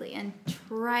really quickly and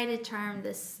try to charm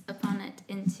this opponent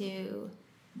into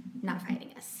not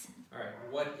fighting us. Alright,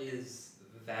 what is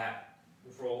that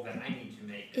roll that I need to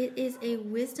make? It is a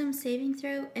wisdom saving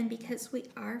throw, and because we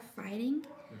are fighting,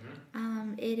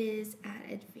 it is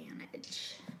at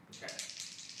advantage. Okay.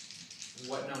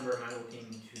 What number am I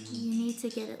looking to... You need to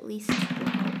get at least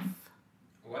 12.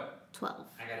 What? 12.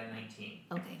 I got a 19.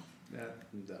 Okay.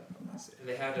 That's it.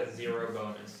 They have a 0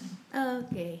 bonus.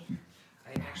 Okay.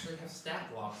 I actually have stat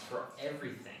blocks for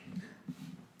everything.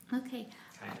 Okay.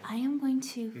 Kind of. I am going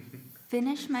to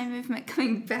finish my movement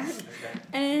coming back, Okay.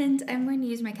 and I'm going to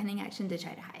use my cunning action to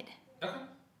try to hide. Okay.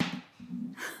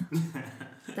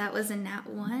 That was a nat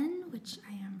 1, which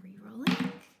I am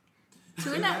re-rolling,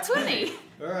 to a nat 20.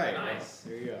 Alright, Nice.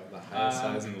 Here you go. The highest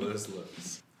highs and lowest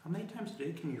lows. How many times a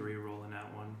day can you re-roll in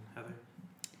that one, Heather?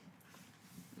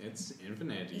 It's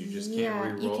infinite. You just yeah,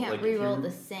 can't reroll. you can't like, re-roll if you,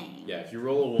 the same. Yeah, if you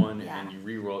roll a 1 Yeah. and you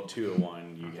re-roll 2 a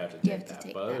 1, you have to take You have to that.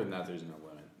 take But other that. than that, there's no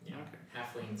limit. Yeah. Okay.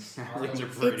 Halflings Halflings are are...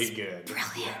 pretty It's good.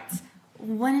 Brilliant.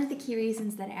 One of the key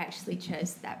reasons that I actually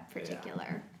chose that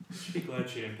particular. She'd be glad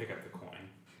she didn't pick up the coin.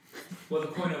 Well, the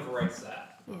coin overwrites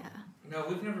that. Yeah. No,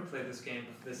 we've never played this game,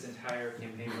 this entire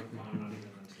campaign with Pokemon, not even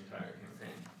this entire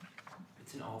campaign.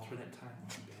 It's an alternate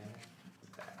timeline,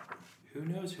 man. Who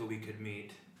knows who we could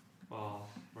meet while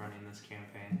running this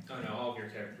campaign? Oh no, all of your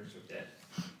characters are dead.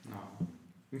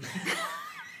 No.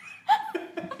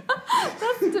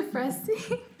 That's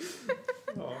depressing.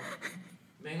 Oh.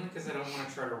 Mainly because I don't want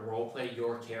to try to roleplay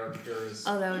your characters.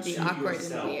 Oh, that would be to awkward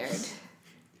yourselves. and weird.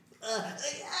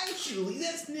 Actually,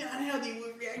 that's not how they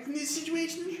would react in this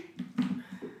situation.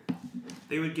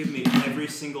 They would give me every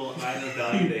single item of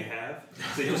value they have.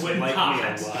 They just Would like not. me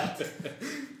a lot.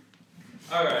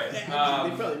 Alright, they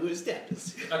probably would have stabbed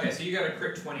us. okay, so you got a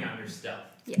crit 20 on your stealth.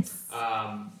 Yes.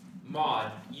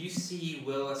 Maud, you see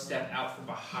Willa step out from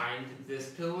behind this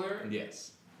pillar,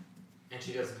 Yes. and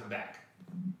she doesn't come back.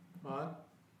 Maud?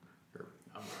 Or,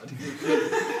 Maud.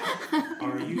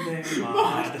 Are you there,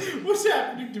 Maud? What's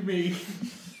happening to me?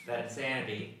 That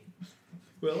insanity.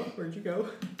 Willa, where'd you go?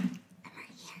 I'm right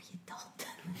here, you dolt.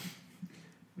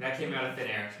 That came out of thin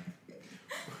air.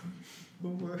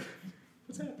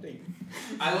 What's happening?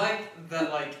 I like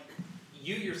that, like,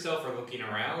 you yourself are looking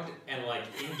around, and, like,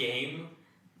 in game,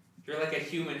 you're like a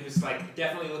human who's, like,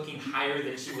 definitely looking higher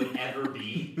than she would ever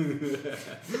be.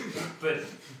 But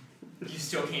you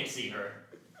still can't see her.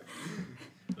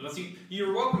 Unless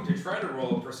you're welcome to try to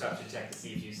roll a perception check to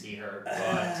see if you see her, but... Yeah,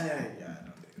 I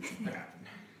don't think it's gonna happen.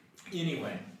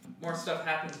 Anyway, more stuff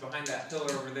happens behind that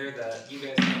pillar over there that you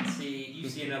guys can't see. You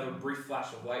see another brief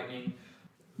flash of lightning.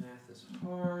 Math is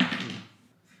hard.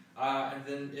 And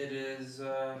then it is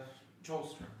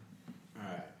Joel's turn.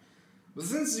 Alright. Well,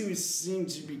 since you seem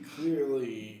to be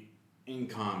clearly in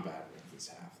combat with this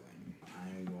halfling,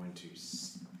 I'm going to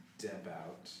step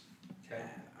out. Okay.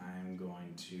 And I'm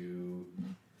going to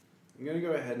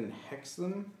go ahead and hex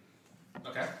them.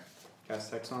 Okay.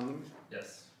 Cast hex on them.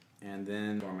 Yes. And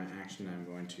then for my action, I'm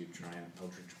going to try and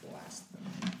Eldritch Blast them.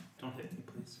 Don't hit me,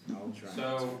 please. I'll try.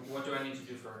 So, what do I need to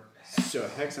do for So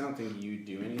hex, I don't think you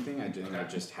do anything. I think that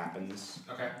just happens.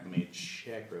 Okay. Let me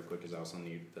check real quick because I also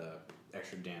need the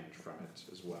extra damage from it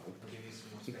as well. I'll give you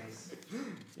some more space.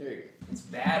 There you go. It's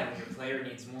bad when your player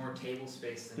needs more table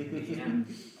space than your DM.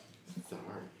 Sorry.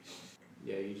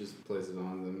 Yeah, you just place it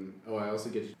on them. Oh, I also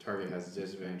get target has a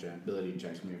disadvantage on ability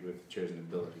checks me with chosen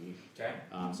ability. Okay.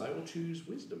 So I will choose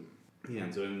Wisdom. Yeah,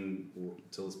 and so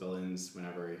until the spell ends,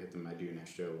 whenever I hit them, I do an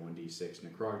extra 1d6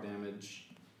 necrog damage.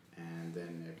 And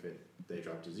then if they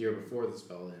drop to 0 before the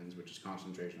spell ends, which is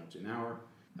concentration up to an hour,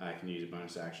 I can use a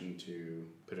bonus action to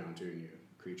put it onto a new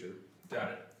creature.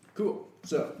 Got it. Cool.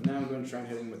 So now I'm going to try and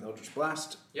hit him with Eldritch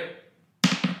Blast. Yep.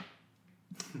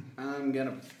 I'm going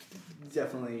to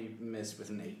definitely miss with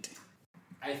an 8.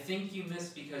 I think you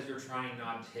missed because you're trying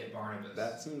not to hit Barnabas.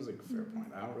 That seems like a fair point.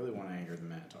 I don't really want to anger the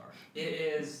Minotaur. It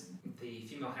is the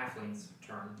female halfling's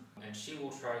turn, and she will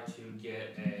try to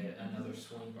get another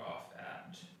swing off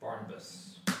at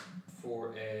Barnabas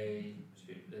for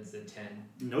it's a 10.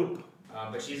 Nope.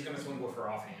 But she's going to swing with her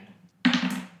offhand,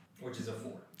 which is a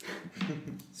 4.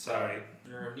 Sorry.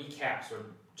 Her kneecaps are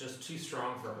just too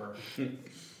strong for her.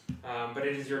 But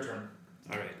it is your turn.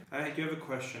 Alright. I do have a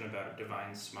question about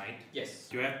Divine Smite. Yes.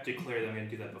 Do I have to declare that I'm going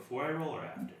to do that before I roll or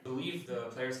after? I believe the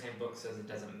player's handbook says it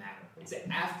doesn't matter. It's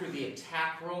after the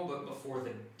attack roll, but before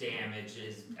the damage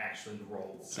is actually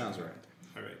rolled. Sounds right.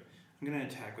 Alright. I'm going to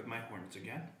attack with my horns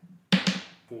again.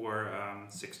 For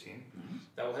 16.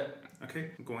 That will hit.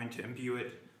 Okay. I'm going to imbue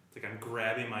it It's like I'm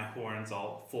grabbing my horns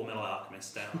all Full Metal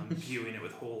Alchemist style and imbuing it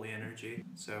with holy energy.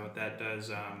 So that does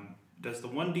the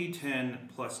 1d10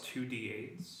 plus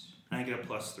 2d8s. And I get a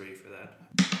plus 3 for that.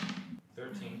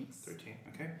 13. 13,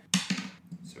 okay.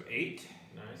 So 8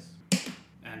 Nice.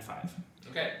 and 5.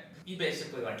 Okay. You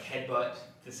basically like headbutt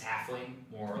this halfling,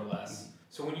 more or less.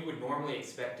 So when you would normally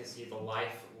expect to see the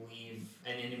life leave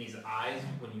an enemy's eyes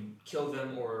when you kill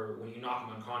them or when you knock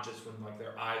them unconscious, when like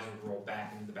their eyes would roll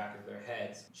back into the back of their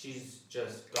heads, she's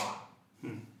just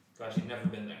gone. Glad she'd never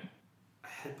been there. I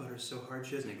headbutt her so hard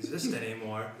she doesn't exist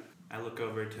anymore. I look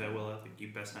over to Willow, like,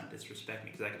 you best not disrespect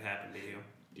me because that could happen to you.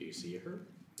 Do you see her?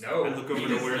 No. I look over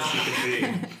to where she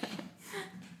could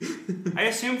be. I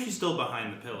assume she's still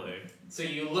behind the pillar. So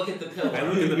you look at the pillar. I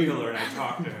look at the pillar and I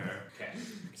talk to her. Okay.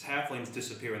 Because halflings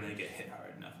disappear when they get hit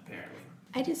hard enough, apparently.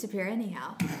 I disappear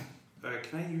anyhow.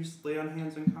 Can I use lay on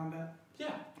hands in combat?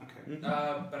 Yeah. Okay.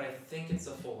 But I think it's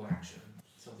a full action.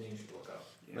 Something you should look up.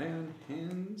 Lay on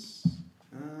hands.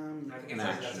 I think an it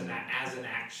says action. as an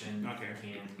action. Okay.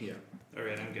 You can. Yeah.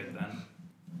 Alright, I'm good then.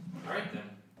 Alright then.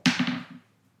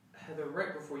 Heather,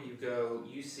 right before you go,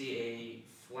 you see a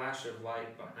flash of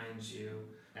light behind you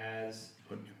as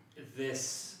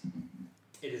this.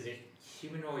 It is a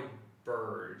humanoid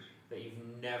bird that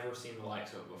you've never seen the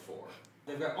likes of before.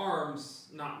 They've got arms,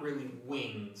 not really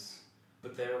wings,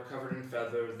 but they're covered in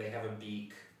feathers. They have a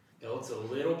beak. It looks a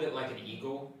little bit like an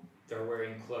eagle. They're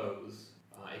wearing clothes.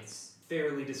 It's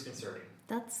fairly disconcerting.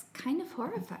 That's kind of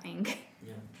horrifying.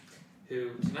 Yeah.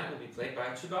 Who tonight will be played by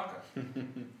Chewbacca.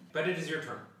 But it is your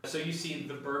turn. So you see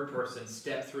the bird person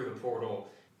step through the portal,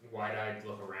 wide-eyed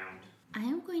look around. I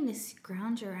am going to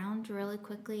scrounge around really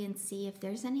quickly and see if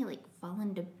there's any like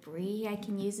fallen debris I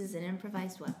can use as an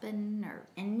improvised weapon or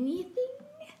anything.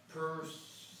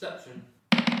 Perception.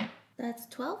 That's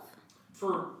 12.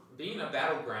 For being a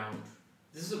battleground,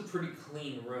 this is a pretty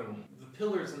clean room. The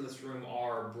pillars in this room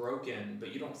are broken,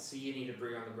 but you don't see any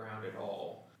debris on the ground at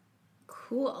all.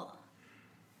 Cool.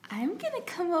 I'm gonna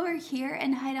come over here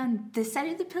and hide on this side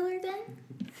of the pillar then.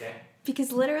 Okay.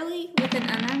 Because literally, with an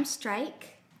unarmed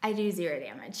strike, I do 0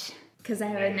 damage. Because I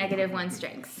have a -1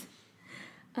 strength.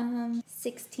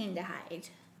 16 to hide.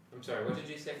 I'm sorry, what did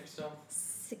you say for yourself?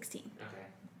 16. Okay.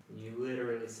 You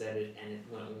literally said it, and it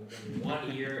went in one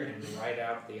ear and right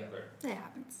out the other. That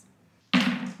happens. That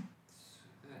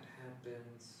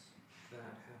happens,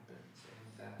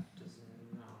 and that does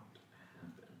not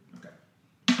happen. Okay.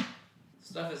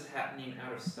 Stuff is happening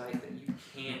out of sight that you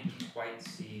can't quite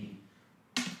see.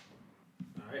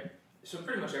 Alright. So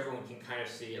pretty much everyone can kind of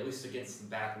see, at least against the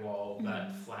back wall,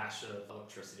 that flash of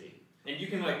electricity. And you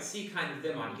can like see kind of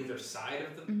them on either side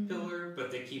of the pillar, but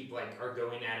they keep are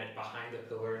going at it behind the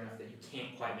pillar enough that you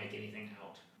can't quite make anything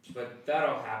out. But that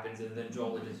all happens, and then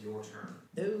Joel, it is your turn.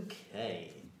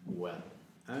 Okay. Well,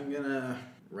 I'm gonna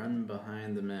run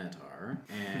behind the Minotaur,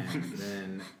 and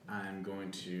then I'm going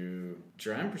to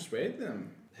try and persuade them.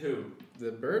 Who?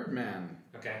 The Birdman,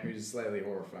 Okay. who's slightly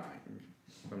horrifying.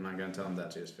 I'm not gonna tell him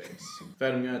that to his face. In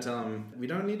fact, I'm gonna tell him, we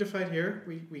don't need to fight here.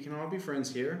 We can all be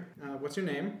friends here. What's your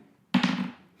name?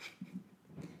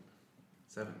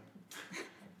 7.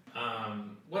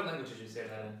 What language did you say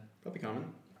that in? Probably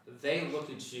common. They look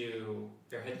at you,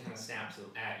 their head kind of snaps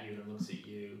at you and looks at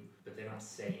you, but they don't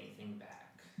say anything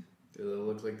back. Do they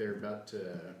look like they're about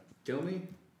to kill me?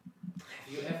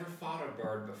 Have you ever fought a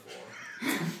bird before?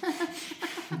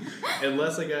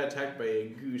 Unless I got attacked by a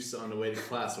goose on the way to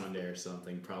class one day or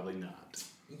something, probably not.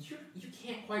 You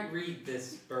can't quite read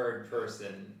this bird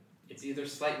person. It's either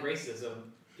slight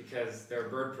racism because they're a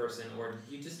bird person, or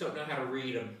you just don't know how to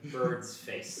read a bird's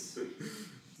face.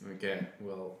 Okay,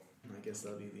 well, I guess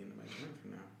that'll be the end of my turn for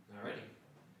now. Alrighty.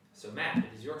 So Matt, it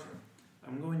is your turn.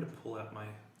 I'm going to pull out my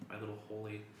little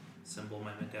holy symbol,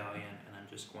 my medallion, and I'm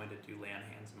just going to do lay on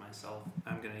hands on myself.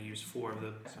 I'm going to use 4 of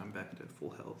them, so I'm back to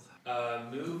full health.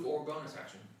 Move or bonus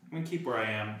action? I'm going to keep where I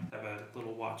am. Have a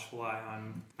little watchful eye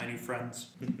on my new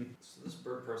friends. So this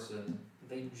bird person,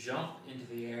 they jump into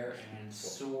the air and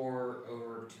soar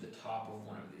over to the top of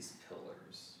one of these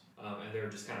pillars. And they're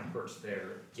just kind of perched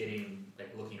there,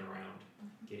 looking around,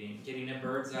 getting a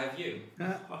bird's eye view.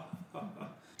 And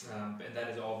that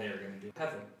is all they're going to do.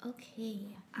 Heather.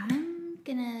 Okay, I'm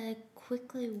gonna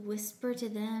quickly whisper to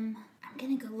them. I'm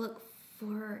gonna go look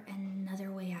for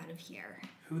another way out of here.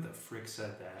 Who the frick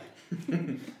said that?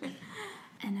 And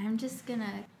I'm just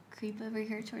gonna creep over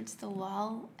here towards the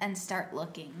wall and start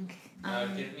looking.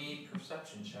 Give me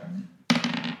perception check.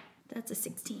 That's a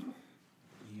 16.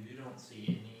 You don't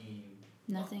see any...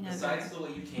 Nothing over Besides there. the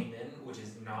way you came in, which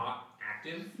is not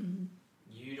active,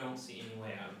 you don't see any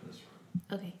way out of this room.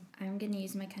 Okay, I'm gonna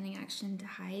use my cunning action to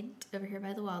hide over here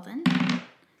by the wall then.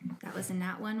 That was a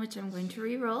nat 1, which I'm going to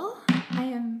re-roll. I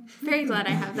am very glad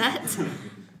I have that.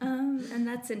 And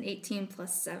that's an 18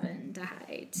 plus 7 to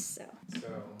hide, so.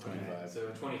 So 25. So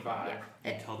 25.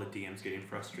 You can tell the DM's getting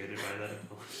frustrated by that.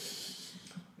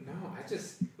 No,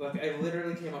 I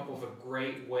literally came up with a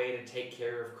great way to take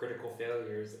care of critical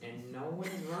failures, and no one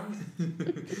is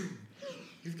running.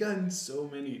 You've gotten so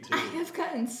many too. I have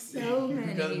gotten so many.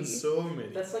 You've gotten so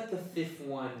many. That's like the 5th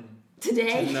one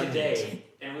Today? today,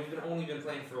 and we've only been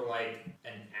playing for like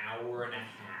an hour and a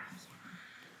half.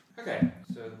 Okay,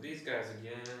 so these guys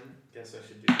again. Guess I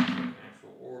should do this in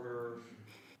actual order.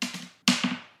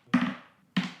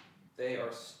 They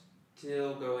are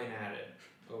still going at it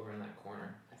over in that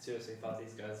corner. I seriously thought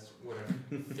these guys would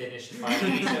have finished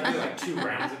fighting each other like 2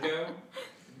 rounds ago.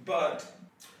 But,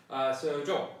 so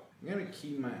Joel. I'm going to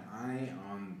keep my eye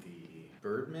on the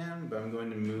Birdman, but I'm going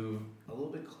to move a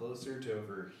little bit closer to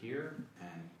over here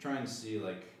and try and see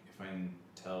like if I can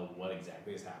tell what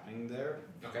exactly is happening there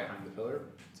Okay. behind the pillar.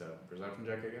 So perception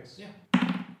check, I guess. Yeah.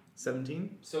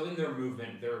 17. So in their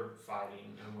movement, they're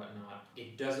fighting and whatnot.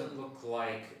 It doesn't look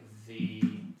like the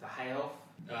high elf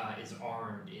is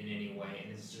armed in any way,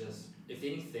 and it's just, if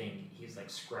anything, he's like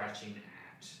scratching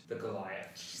at the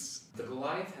Goliath. The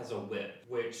Goliath has a whip,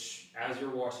 which, as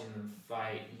you're watching them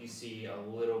fight, you see a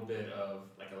little bit of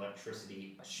like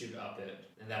electricity shoot up it,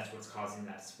 and that's what's causing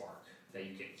that spark that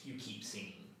you keep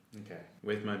seeing. Okay.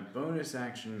 With my bonus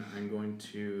action, I'm going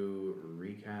to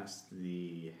recast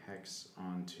the hex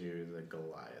onto the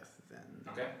Goliath then.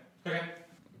 Okay.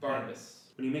 Barnabas.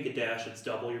 When you make a dash, it's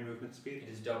double your movement speed.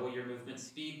 It is double your movement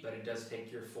speed, but it does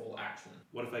take your full action.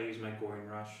 What if I use my Goring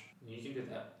Rush? You can do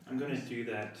that. I'm going to do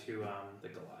that to the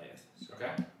Goliath. So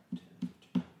Okay.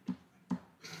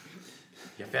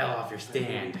 You fell off your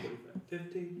stand.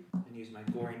 50, and use my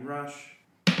Goring Rush.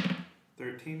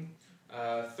 13.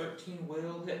 13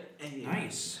 will hit.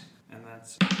 Nice. And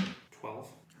that's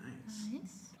 12.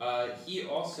 Nice. He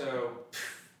also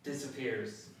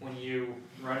disappears when you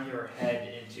run your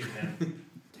head into him.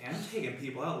 Damn, I'm taking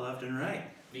people out left and right.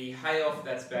 The high elf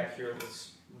that's back here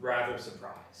was rather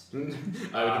surprised.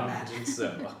 I would imagine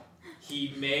so.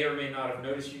 He may or may not have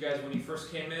noticed you guys when he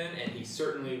first came in, and he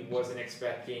certainly wasn't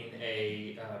expecting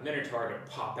a Minotaur to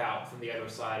pop out from the other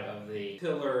side of the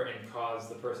pillar and cause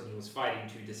the person he was fighting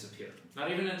to disappear.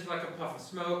 Not even into like a puff of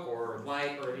smoke or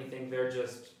light or anything, they're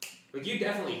just... Like, you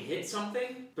definitely hit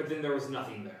something, but then there was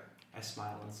nothing there. I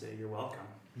smile and say, "You're welcome."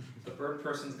 The bird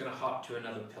person's gonna hop to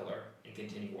another pillar and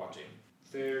continue watching.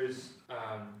 There's,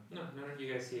 no, none of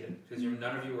you guys see it, because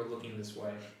none of you were looking this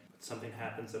way. But something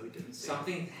happens that we didn't see.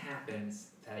 Something happens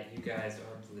that you guys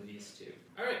are oblivious to.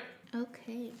 Alright.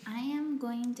 Okay, I am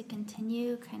going to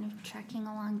continue kind of trekking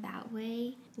along that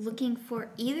way, looking for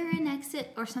either an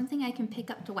exit or something I can pick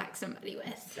up to whack somebody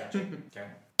with. Gotcha. Okay.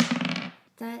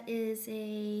 That is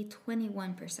a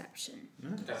 21 perception.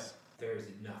 Okay. There's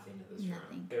nothing in this room.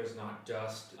 Nothing. There's not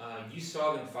dust. You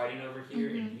saw them fighting over here,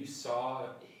 and you saw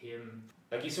him...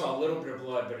 Like, you saw a little bit of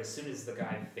blood, but as soon as the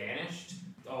guy vanished,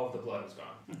 all of the blood was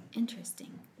gone.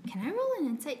 Interesting. Can I roll an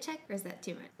insight check, or is that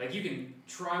too much? Like, you can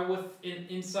try with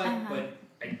insight, but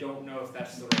I don't know if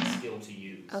that's the right skill to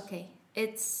use. Okay,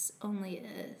 it's only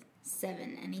a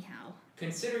 7 anyhow.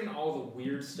 Considering all the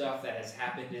weird stuff that has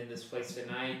happened in this place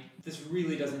tonight, this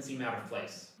really doesn't seem out of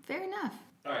place. Fair enough.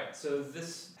 Alright, so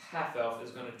this half-elf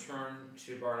is going to turn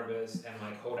to Barnabas and,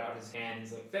 like, hold out his hand.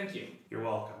 He's like, thank you. You're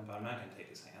welcome, but I'm not going to take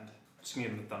his hand. Just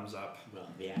give him the thumbs up. Well,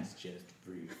 that's just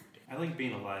rude. I like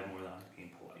being alive more than I like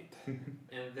being polite.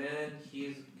 And then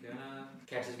he's gonna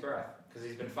catch his breath, because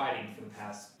he's been fighting for the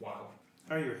past while.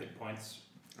 How are your hit points?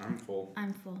 I'm full.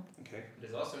 I'm full. Okay. It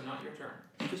is also not your turn.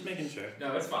 Just making sure.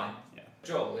 No, it's fine. Yeah.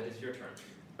 Joel, it is your turn.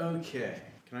 Okay.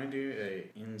 Can I do a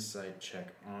insight check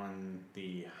on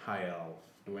the high elf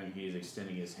when he's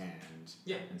extending his hand?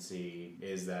 Yeah. And see,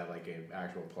 is that like an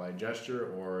actual polite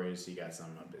gesture, or is he got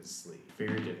something up his sleeve?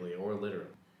 Figuratively or literally.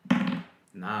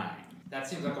 9. That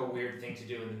seems like a weird thing to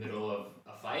do in the middle of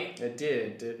a fight. It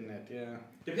did, didn't it? Yeah.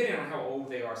 Depending on how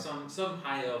old they are, some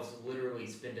high elves literally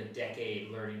spend a decade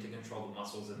learning to control the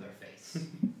muscles in their face.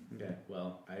 Okay.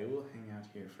 Well, I will hang out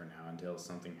here for now until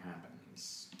something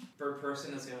happens. Bird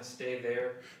person is gonna stay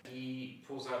there. He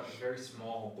pulls out a very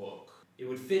small book. It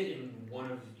would fit in one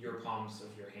of your palms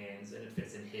of your hands, and it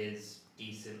fits in his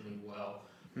decently well.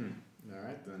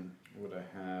 Alright then. Would I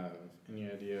have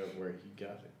any idea where he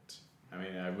got it? I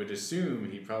mean, I would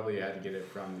assume he probably had to get it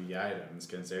from the items,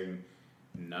 considering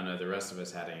none of the rest of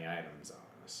us had any items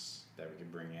on us that we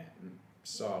could bring in.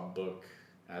 Saw a book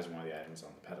as one of the items on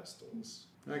the pedestals.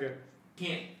 Okay.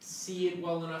 can't see it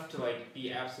well enough to like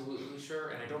be absolutely sure,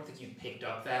 and I don't think you picked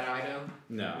up that item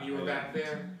No. when you were back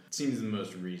there. Seems the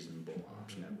most reasonable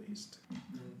option, at least. And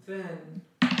then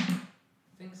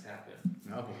things happen.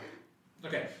 Oh.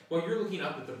 Okay, well, you're looking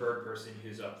up at the bird person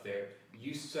who's up there.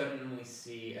 You suddenly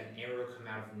see an arrow come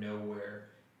out of nowhere,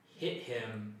 hit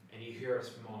him, and you hear a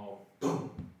small boom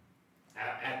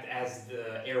as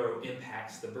the arrow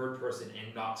impacts the bird person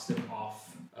and knocks them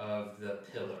off of the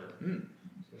pillar.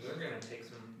 So they're going to take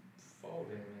some fall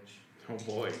damage.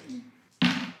 Oh boy.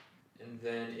 And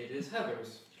then it is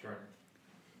Heather's turn.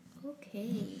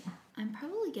 Okay. I'm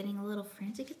probably getting a little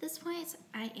frantic at this point. So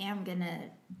I am gonna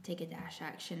take a dash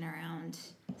action around,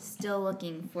 still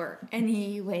looking for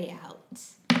any way out.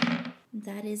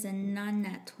 That is a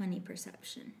non-nat 20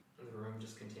 perception. The room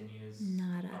just continues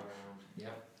Nada. around.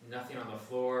 Yep, nothing on the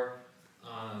floor.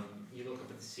 You look up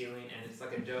at the ceiling and it's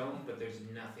like a dome, but there's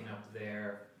nothing up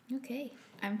there. Okay.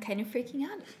 I'm kind of freaking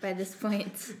out by this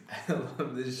point. I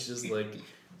love this, just like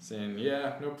saying,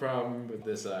 yeah, no problem, but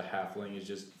this halfling is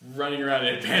just running around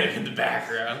in panic in the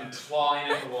background.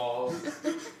 Clawing at the walls.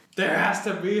 There has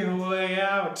to be a way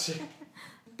out.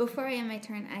 Before I end my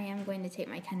turn, I am going to take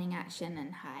my cunning action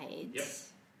and hide.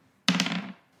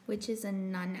 Yep. Which is a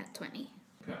non-nat 20.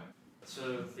 Okay.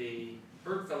 So the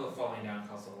bird fellow falling down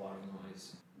caused a lot of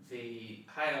noise. The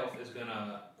high elf is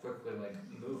gonna quickly like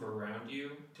move around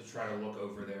you to try to look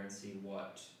over there and see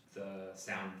what the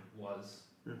sound was.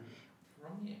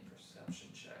 Roll me a perception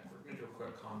check. We're gonna do a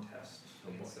quick contest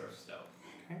against their stealth.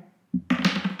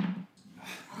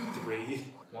 3.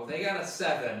 Well, they got a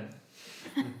 7,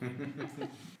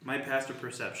 My passive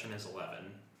perception is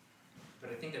 11. but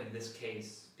I think in this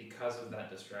case, because of that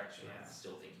distraction, I Yeah.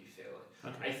 still think you fail it.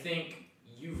 Okay. I think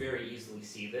you very easily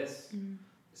see this.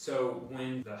 So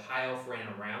when the high elf ran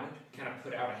around, kind of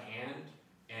put out a hand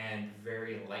and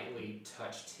very lightly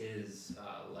touched his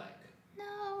leg.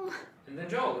 No. And then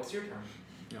Joel, it's your turn.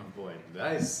 Oh boy, did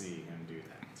I see him do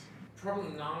that.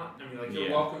 Probably not. I mean, like, you're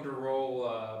Yeah. welcome to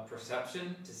roll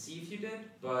perception to see if you did,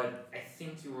 but I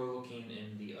think you were looking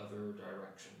in the other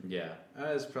direction. Yeah,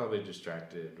 I was probably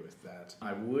distracted with that.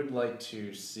 I would like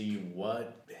to see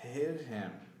what hit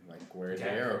him, like where did the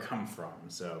Okay. arrow come from.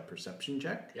 So perception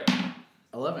check. Yep.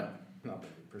 11. Not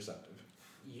very perceptive.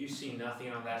 You see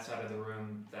nothing on that side of the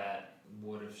room that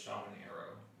would have shot an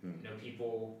arrow. No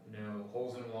people, no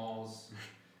holes in walls,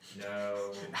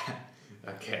 no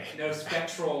Okay. no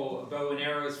spectral bow and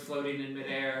arrows floating in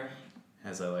midair.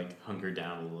 As I like hunker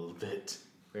down a little bit.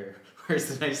 Where's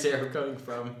the nice arrow coming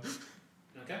from?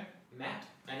 Okay. Matt,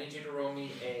 I need you to roll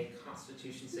me a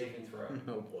Constitution saving throw.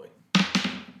 Oh boy.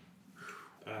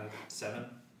 7.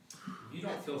 You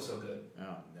don't feel so good.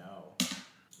 Oh no.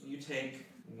 You take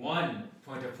 1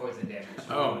 point of poison damage.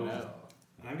 Oh no.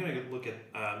 I'm going to look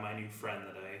at my new friend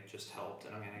that I just helped,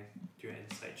 and I'm going to do an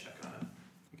insight check on it.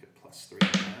 I get +3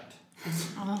 on that.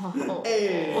 Oh.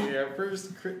 Hey, our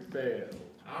first crit fail.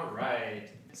 All right.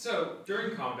 So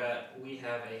during combat, we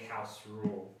have a house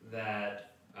rule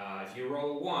that if you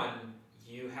roll a 1,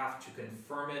 you have to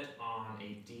confirm it on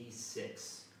a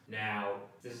d6. Now,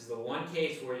 this is the one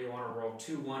case where you want to roll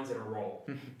 2 1s in a row.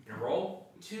 In a roll,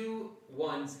 2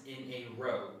 1s in a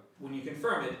row. When you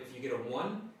confirm it, if you get a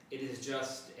 1, it is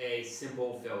just a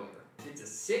simple failure. If it's a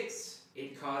 6,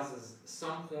 it causes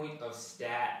some point of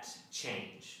stat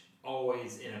change,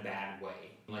 always in a bad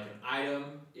way. Like an item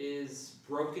is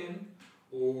broken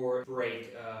or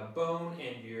break a bone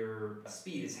and your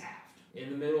speed is halved. In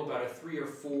the middle, about a 3 or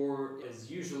 4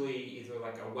 is usually either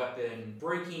like a weapon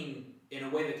breaking in a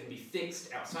way that can be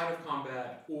fixed outside of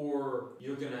combat, or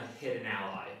you're gonna hit an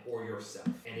ally or yourself.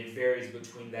 And it varies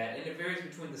between that, and it varies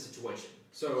between the situation.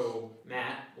 So,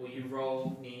 Matt, will you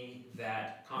roll me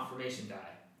that confirmation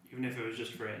die? Even if it was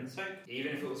just for insight?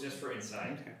 Even if it was just for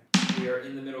insight. Okay. We are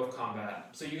in the middle of combat.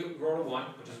 So you rolled a 1,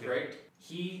 which is Okay. great.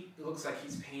 He looks like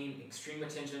he's paying extreme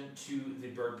attention to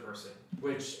the bird person,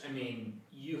 which, I mean,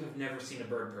 you have never seen a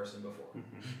bird person before.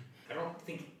 I don't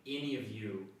think any of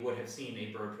you would have seen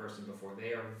a bird person before.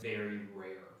 They are very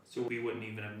rare. So we wouldn't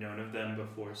even have known of them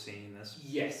before seeing this?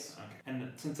 Yes. Okay.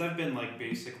 And since I've been like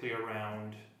basically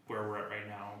around where we're at right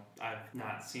now, I've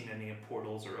not seen any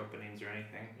portals or openings or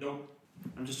anything. Nope.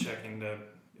 I'm just checking if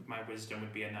my wisdom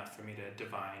would be enough for me to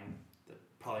divine that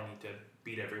probably need to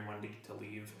beat everyone to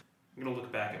leave. I'm gonna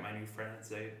look back at my new friend and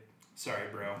say, "Sorry,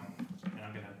 bro," and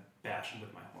I'm gonna bash him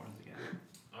with my horns again.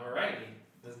 Alrighty.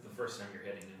 This is the first time you're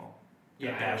hitting him. Oh.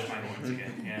 Yeah, bash I my was- horns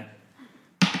again.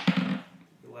 Yeah.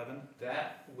 11.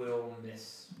 That will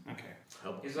miss. Okay.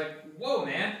 He's like, "Whoa,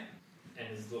 man,"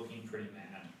 and is looking pretty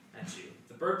mad at you.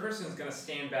 The bird person is going to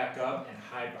stand back up and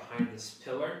hide behind this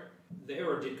pillar, The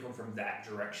arrow did come from that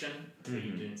direction, so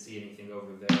you Mhm. didn't see anything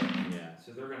over there. Yeah.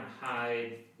 So they're gonna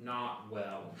hide not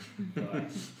well, but I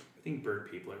think bird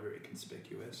people are very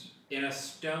conspicuous. in a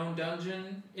stone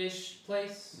dungeon-ish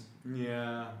place.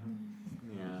 Yeah.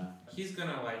 Yeah. He's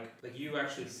gonna like you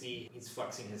actually see he's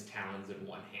flexing his talons in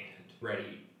one hand,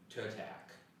 ready to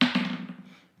attack.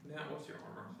 Now, what's your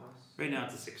armor class? Right now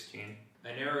it's a 16.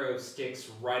 An arrow sticks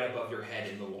right above your head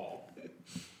in the wall.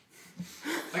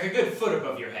 Like a good foot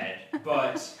above your head,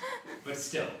 but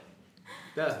still.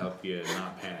 That'll help you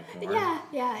not panic more.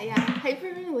 Yeah.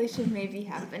 Hyperventilation may be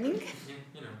happening.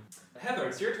 You know. Heather,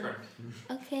 it's your turn.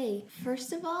 Okay,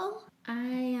 first of all, I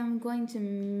am going to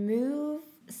move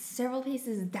several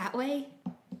paces that way,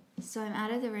 so I'm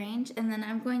out of the range, and then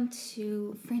I'm going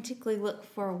to frantically look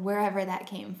for wherever that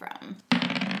came from.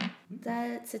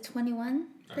 That's a 21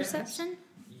 Okay. perception.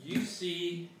 You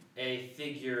see a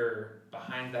figure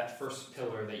behind that first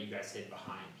pillar that you guys hid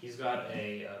behind. He's got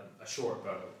a short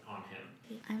bow on him.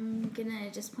 Okay, I'm gonna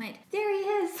just point. There he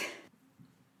is!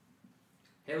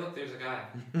 Hey, look, there's a guy.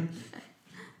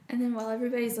 And then while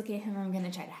everybody's looking at him, I'm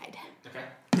gonna try to hide. Okay.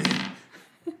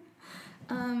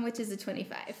 Which is a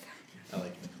 25. I like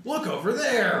it. Look over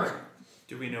there!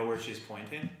 Do we know where she's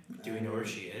pointing? Do we know where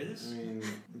she is? I mean,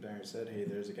 Dyer said, hey,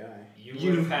 there's a guy.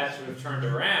 You would have had to have turned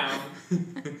around,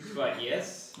 but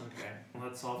yes. Okay. Well,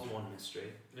 that solves one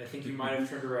mystery. And I think you might have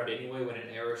turned around anyway when an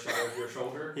arrow shot over your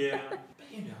shoulder. Yeah. But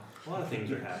you know. A lot of things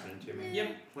are happening to me.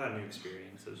 Yep. A lot of new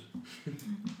experiences.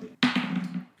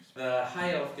 The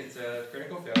high elf gets a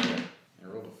critical failure. I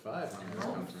rolled a 5 on his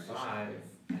Rolled confirmation. 5,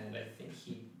 and I think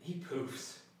he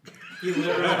poofs. He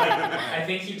literally, I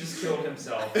think he just killed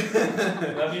himself.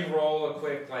 Let me roll a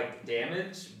quick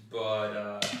damage,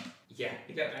 but yeah,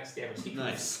 he got max damage. He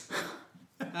Nice.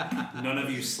 None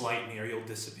of you slight me or you'll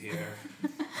disappear.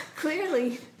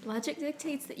 Clearly, logic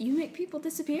dictates that you make people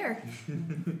disappear.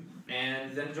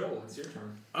 And then Joel, it's your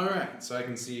turn. Alright, so I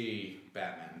can see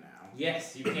Batman now.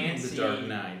 Yes, you can The see. Dark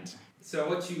Knight. So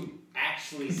what you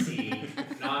actually see,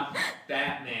 not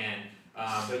Batman,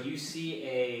 but you see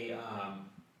a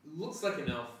looks like an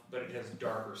elf, but it has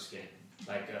darker skin,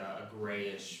 like a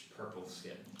grayish purple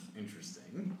skin.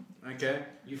 Interesting. Okay.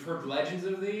 You've heard legends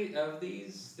of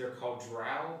these. They're called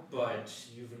drow, but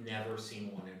you've never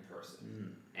seen one in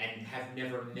person, and have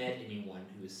never met anyone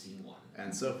who has seen one.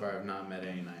 And so far, I've not met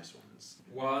any nice ones.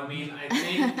 Well, I mean, I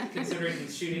think considering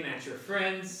he's shooting at your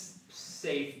friends,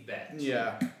 safe bet.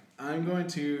 Yeah. I'm going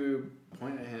to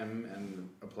point at him and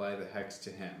apply the hex to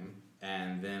him,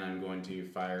 and then I'm going to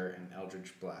fire an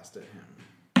Eldritch Blast at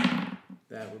him.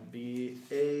 That would be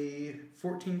a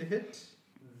 14 to hit.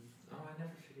 Oh, I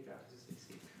never figured out his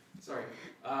AC. Sorry.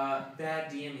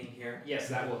 Bad DMing here. Yes,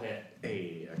 that will hit.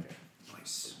 Okay.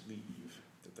 Nice. I believe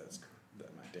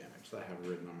that my damage that I have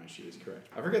written on my sheet is correct.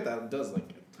 I forget that it does a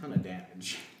ton of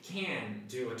damage. Can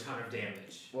do a ton of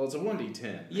damage. Well, it's a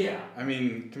 1d10. Yeah. I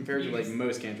mean, compared to Yes.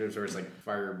 most cantrips where it's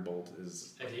Firebolt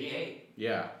is... A D8.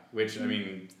 Yeah, which, I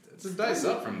mean, it's a dice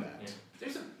up from that. Yeah.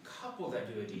 There's a couple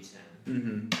that do a D10.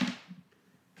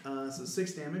 Mm-hmm. So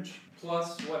 6 damage.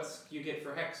 Plus what you get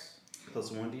for Hex. Plus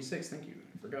 1d6, thank you.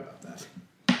 I forgot about that.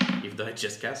 Even though I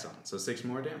just cast on it, so 6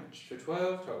 more damage. So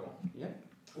 12 total. Yep.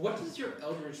 What does your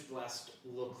Eldritch Blast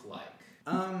look like?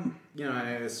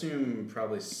 I assume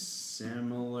probably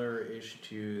similar-ish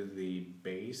to the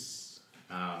base,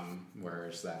 where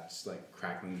it's that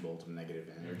crackling bolt of negative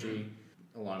energy,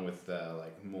 along with the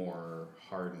more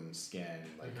hardened skin,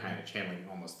 kind of channeling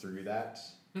almost through that,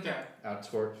 Okay. out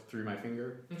through my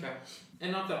finger. Okay.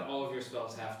 And not that all of your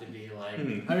spells have to be I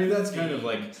mean, that's kind of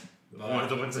one of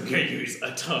the ones I'm going to use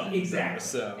a ton. Exactly.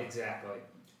 So. Exactly.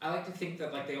 I like to think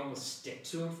that they almost stick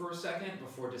to him for a second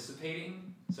before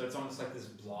dissipating. So it's almost like this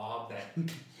blob that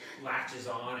latches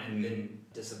on and then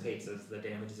dissipates as the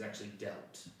damage is actually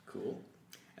dealt. Cool.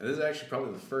 And this is actually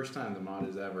probably the first time the mod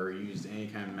has ever used any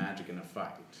kind of magic in a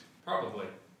fight. Probably.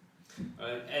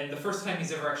 And the first time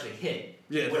he's ever actually hit.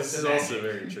 Yeah, was this is the also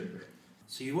magic. very true.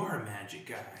 So you are a magic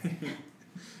guy.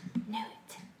 Know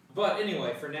it. But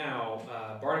anyway, for now,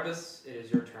 Barnabas, it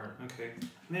is your turn. Okay.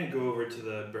 I'm going to go over to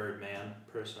the Birdman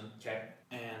person. Okay.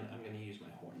 And I'm going to use my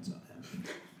horns on him.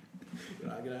 You're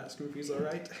not going to ask him if he's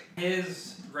alright?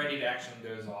 His ready to action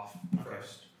goes off Okay.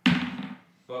 first.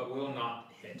 But will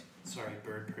not hit. Sorry,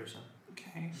 bird person.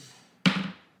 Okay.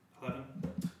 11.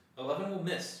 11 will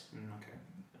miss. Okay.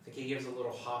 I think he gives a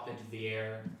little hop into the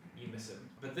air. You miss him.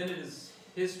 But then it is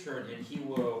his turn, and he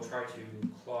will try to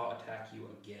claw attack you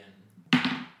again.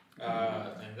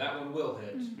 And that one will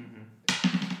hit.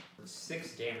 Mm-hmm.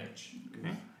 6 damage.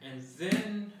 Okay. And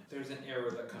then there's an arrow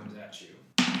that comes at you.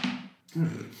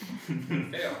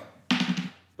 Fail.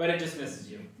 But it just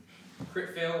misses you.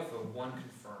 Crit fail for 1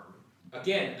 confirm.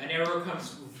 Again, an arrow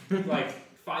comes like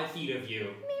 5 feet of you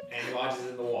and lodges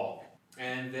in the wall.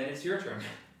 And then it's your turn.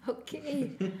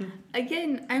 Okay.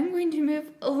 Again, I'm going to move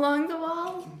along the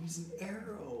wall. Use an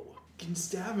arrow. You can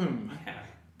stab him. Yeah.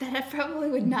 That probably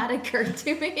would not occur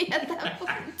to me at that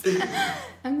point.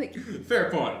 I'm like, Fair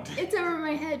point. it's over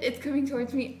my head. It's coming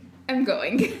towards me. I'm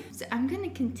going. So I'm going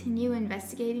to continue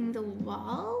investigating the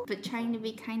wall, but trying to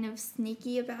be kind of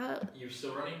sneaky about. You're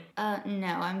still running? No,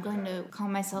 I'm going to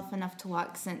calm myself enough to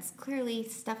walk since clearly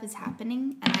stuff is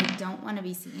happening and I don't want to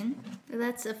be seen.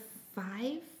 That's a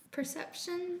 5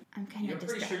 perception. I'm kind You're of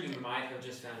pretty distracted. sure you might have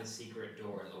just found a secret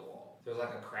door in the wall. There's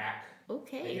like a crack. But you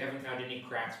Okay. haven't found any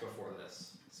cracks before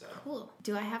this. So, Cool.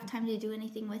 Do I have time to do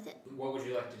anything with it? what would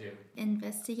you like to do?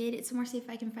 Investigate it some more, see if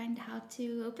I can find how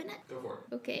to open it? Go for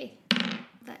it. Okay.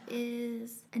 That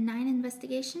is a 9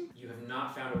 investigation. You have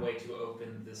not found a way to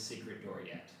open the secret door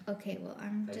yet. Okay, well,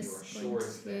 I'm That you just are going sure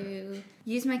is there. to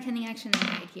use my cunning action and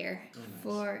hide here Oh, nice.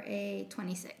 for a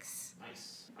 26.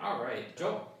 Nice. Alright,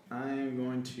 Joel. I'm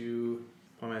going to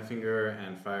point my finger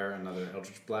and fire another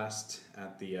Eldritch Blast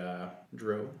at the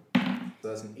Drow. So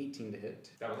that's an 18 to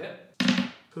hit. That will hit.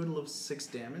 Total of 6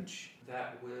 damage.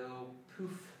 That will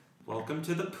poof. Welcome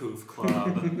to the Poof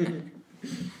Club.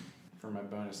 For my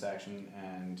bonus action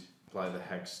and apply the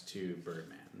Hex to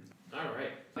Birdman.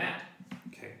 Alright, Matt.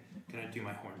 Okay, can I do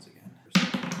my horns again?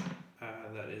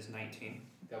 That is 19.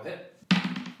 That will hit.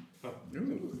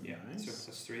 Ooh, Yeah, nice. so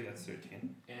plus 3, that's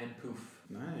 13. And poof.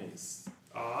 Nice.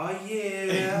 Aw,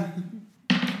 yeah.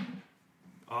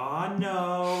 Aw,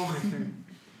 no.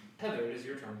 Heather, it is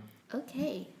your turn.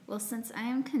 Okay, well, since I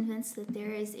am convinced that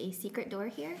there is a secret door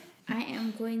here, I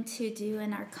am going to do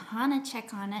an Arcana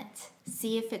check on it,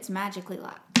 see if it's magically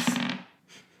locked.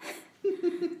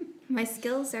 My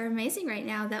skills are amazing right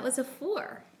now. That was a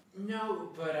 4. No,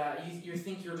 but you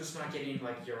think you're just not getting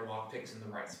like your lockpicks in the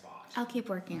right spot. I'll keep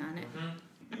working on it.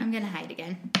 Mm-hmm. I'm gonna hide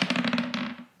again.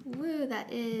 Woo,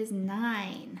 that is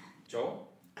 9. Joel?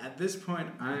 At this point,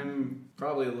 I'm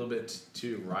probably a little bit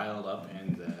too riled up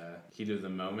in the heat of the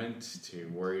moment to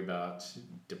worry about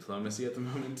diplomacy at the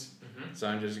moment. Mm-hmm. So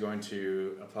I'm just going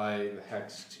to apply the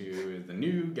Hex to the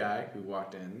new guy who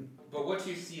walked in. But what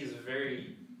you see is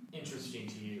very interesting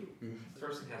to you. Mm. The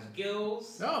person has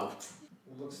gills, Oh!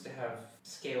 looks to have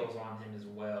scales on him as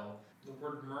well. The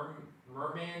word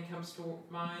merman comes to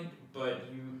mind, but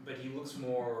he looks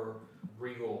more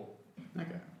regal.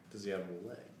 Okay. Does he have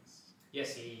legs?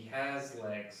 Yes, he has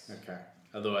legs. Okay.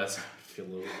 Otherwise, I feel a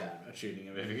little bad about shooting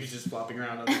him if he's just flopping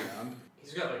around on the ground.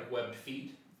 He's got like webbed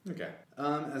feet. Okay.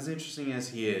 As interesting as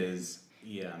he is,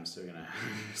 yeah, I'm still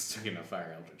gonna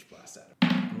fire Eldritch Blast at him.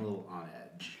 I'm a little on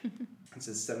edge. It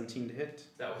says 17 to hit,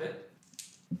 That will hit.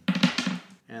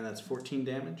 and that's 14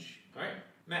 damage. Alright,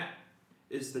 Matt.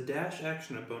 Is the dash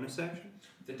action a bonus action?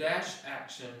 The dash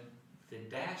action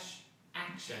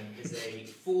is a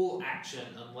full action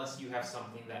unless you have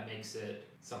something that makes it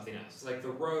something else. Like the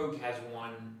rogue has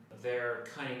one, their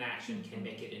cunning action can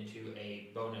make it into a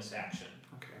bonus action.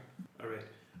 Okay. Alright.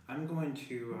 I'm going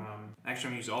to, actually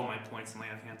I'm going to use all my points in lay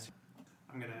on hands.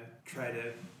 I'm going to try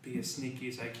to be as sneaky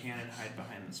as I can and hide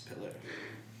behind this pillar.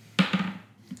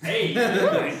 Hey!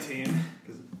 19.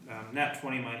 'Cause, nat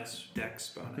 20 minus dex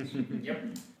bonus. Yep.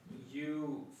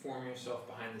 You form yourself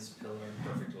behind this pillar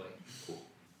perfectly. Cool.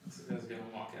 This guy's gonna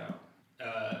walk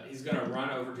out. He's gonna run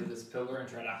over to this pillar and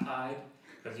try to hide,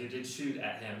 because you did shoot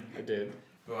at him. I did.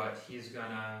 But he's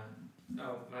gonna.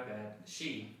 Oh, my bad.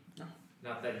 She. Oh.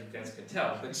 Not that you guys could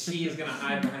tell, but she is gonna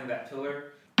hide behind that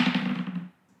pillar,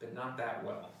 but not that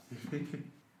well.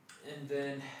 And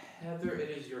then, Heather, it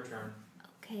is your turn.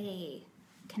 Okay.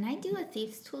 Can I do a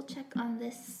thief's tool check on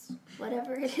this,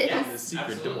 whatever it is? Yeah. The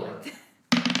secret Absolutely. door.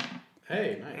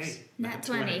 Hey, nice. Hey. Nat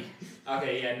 20.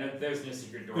 Okay, yeah, no, there's no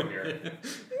secret door here.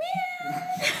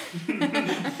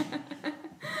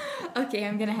 Okay,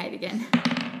 I'm gonna hide again.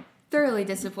 Thoroughly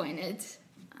disappointed.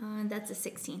 That's a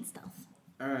 16 stealth.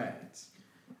 Alright.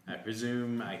 I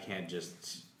presume I can't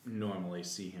just normally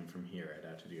see him from here. I'd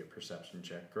have to do a perception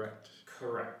check, correct?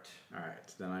 Correct.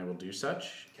 Alright, then I will do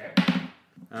such. Okay.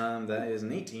 That is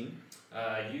an 18.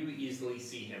 You easily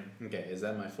see him. Okay, is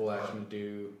that my full action to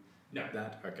do No.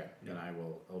 that? Okay, then I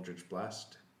will Eldritch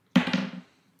Blast.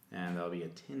 And that'll be a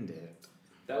 10 to hit.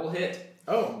 That will hit.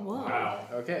 Oh! Whoa. Wow.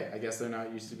 Okay, I guess they're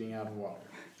not used to being out of water.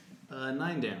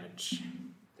 9 damage.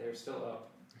 They're still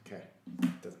up. Okay,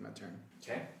 that's my turn.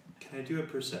 Okay. Can I do a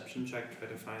perception check, try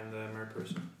to find the mer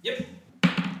person? Yep.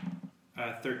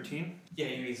 13. Yeah,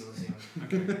 you easily see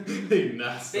him. They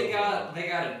not They got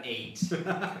an 8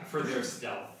 for their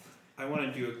stealth. I want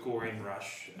to do a goring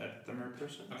rush at the mer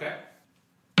person. Okay.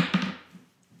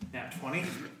 Nat 20.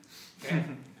 Okay.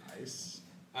 Nice.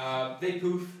 They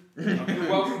poof. You're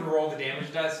welcome to roll the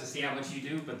damage dice to see how much you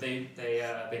do, but they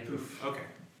poof. Okay.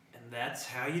 And that's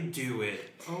how you do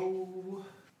it. Oh.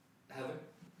 Heather?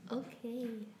 Okay.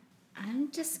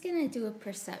 I'm just gonna do a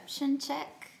perception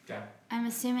check. Okay. I'm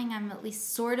assuming I'm at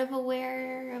least sort of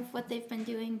aware of what they've been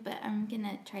doing, but I'm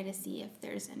gonna try to see if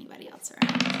there's anybody else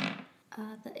around.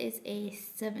 That is a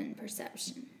 7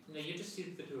 perception. No, you just see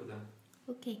the two of them.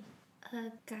 Okay.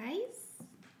 Guys,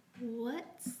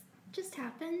 what's just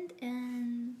happened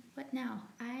and what now?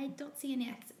 I don't see any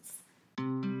exits.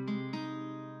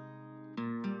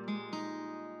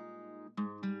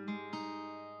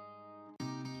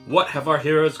 What have our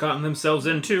heroes gotten themselves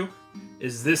into?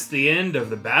 Is this the end of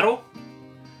the battle?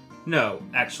 No,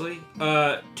 actually.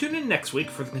 Tune in next week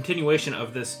for the continuation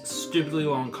of this stupidly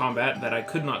long combat that I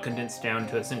could not condense down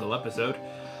to a single episode.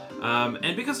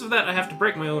 And because of that, I have to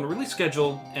break my own release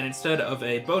schedule, and instead of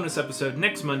a bonus episode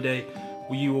next Monday,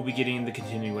 you will be getting the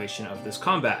continuation of this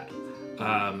combat.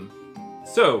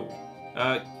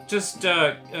 Just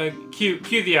cue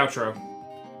the outro.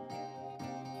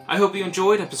 I hope you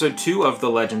enjoyed episode 2 of The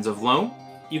Legends of Loam.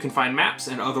 You can find maps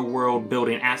and other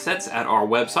world-building assets at our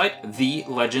website,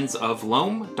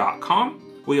 thelegendsofloam.com.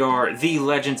 We are The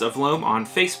Legends of Loam on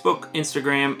Facebook,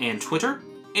 Instagram, and Twitter.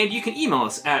 And you can email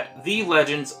us at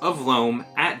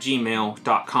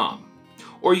thelegendsofloam@gmail.com.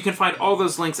 Or you can find all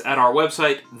those links at our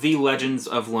website,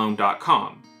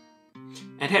 thelegendsofloam.com.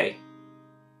 And hey,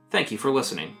 thank you for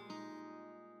listening.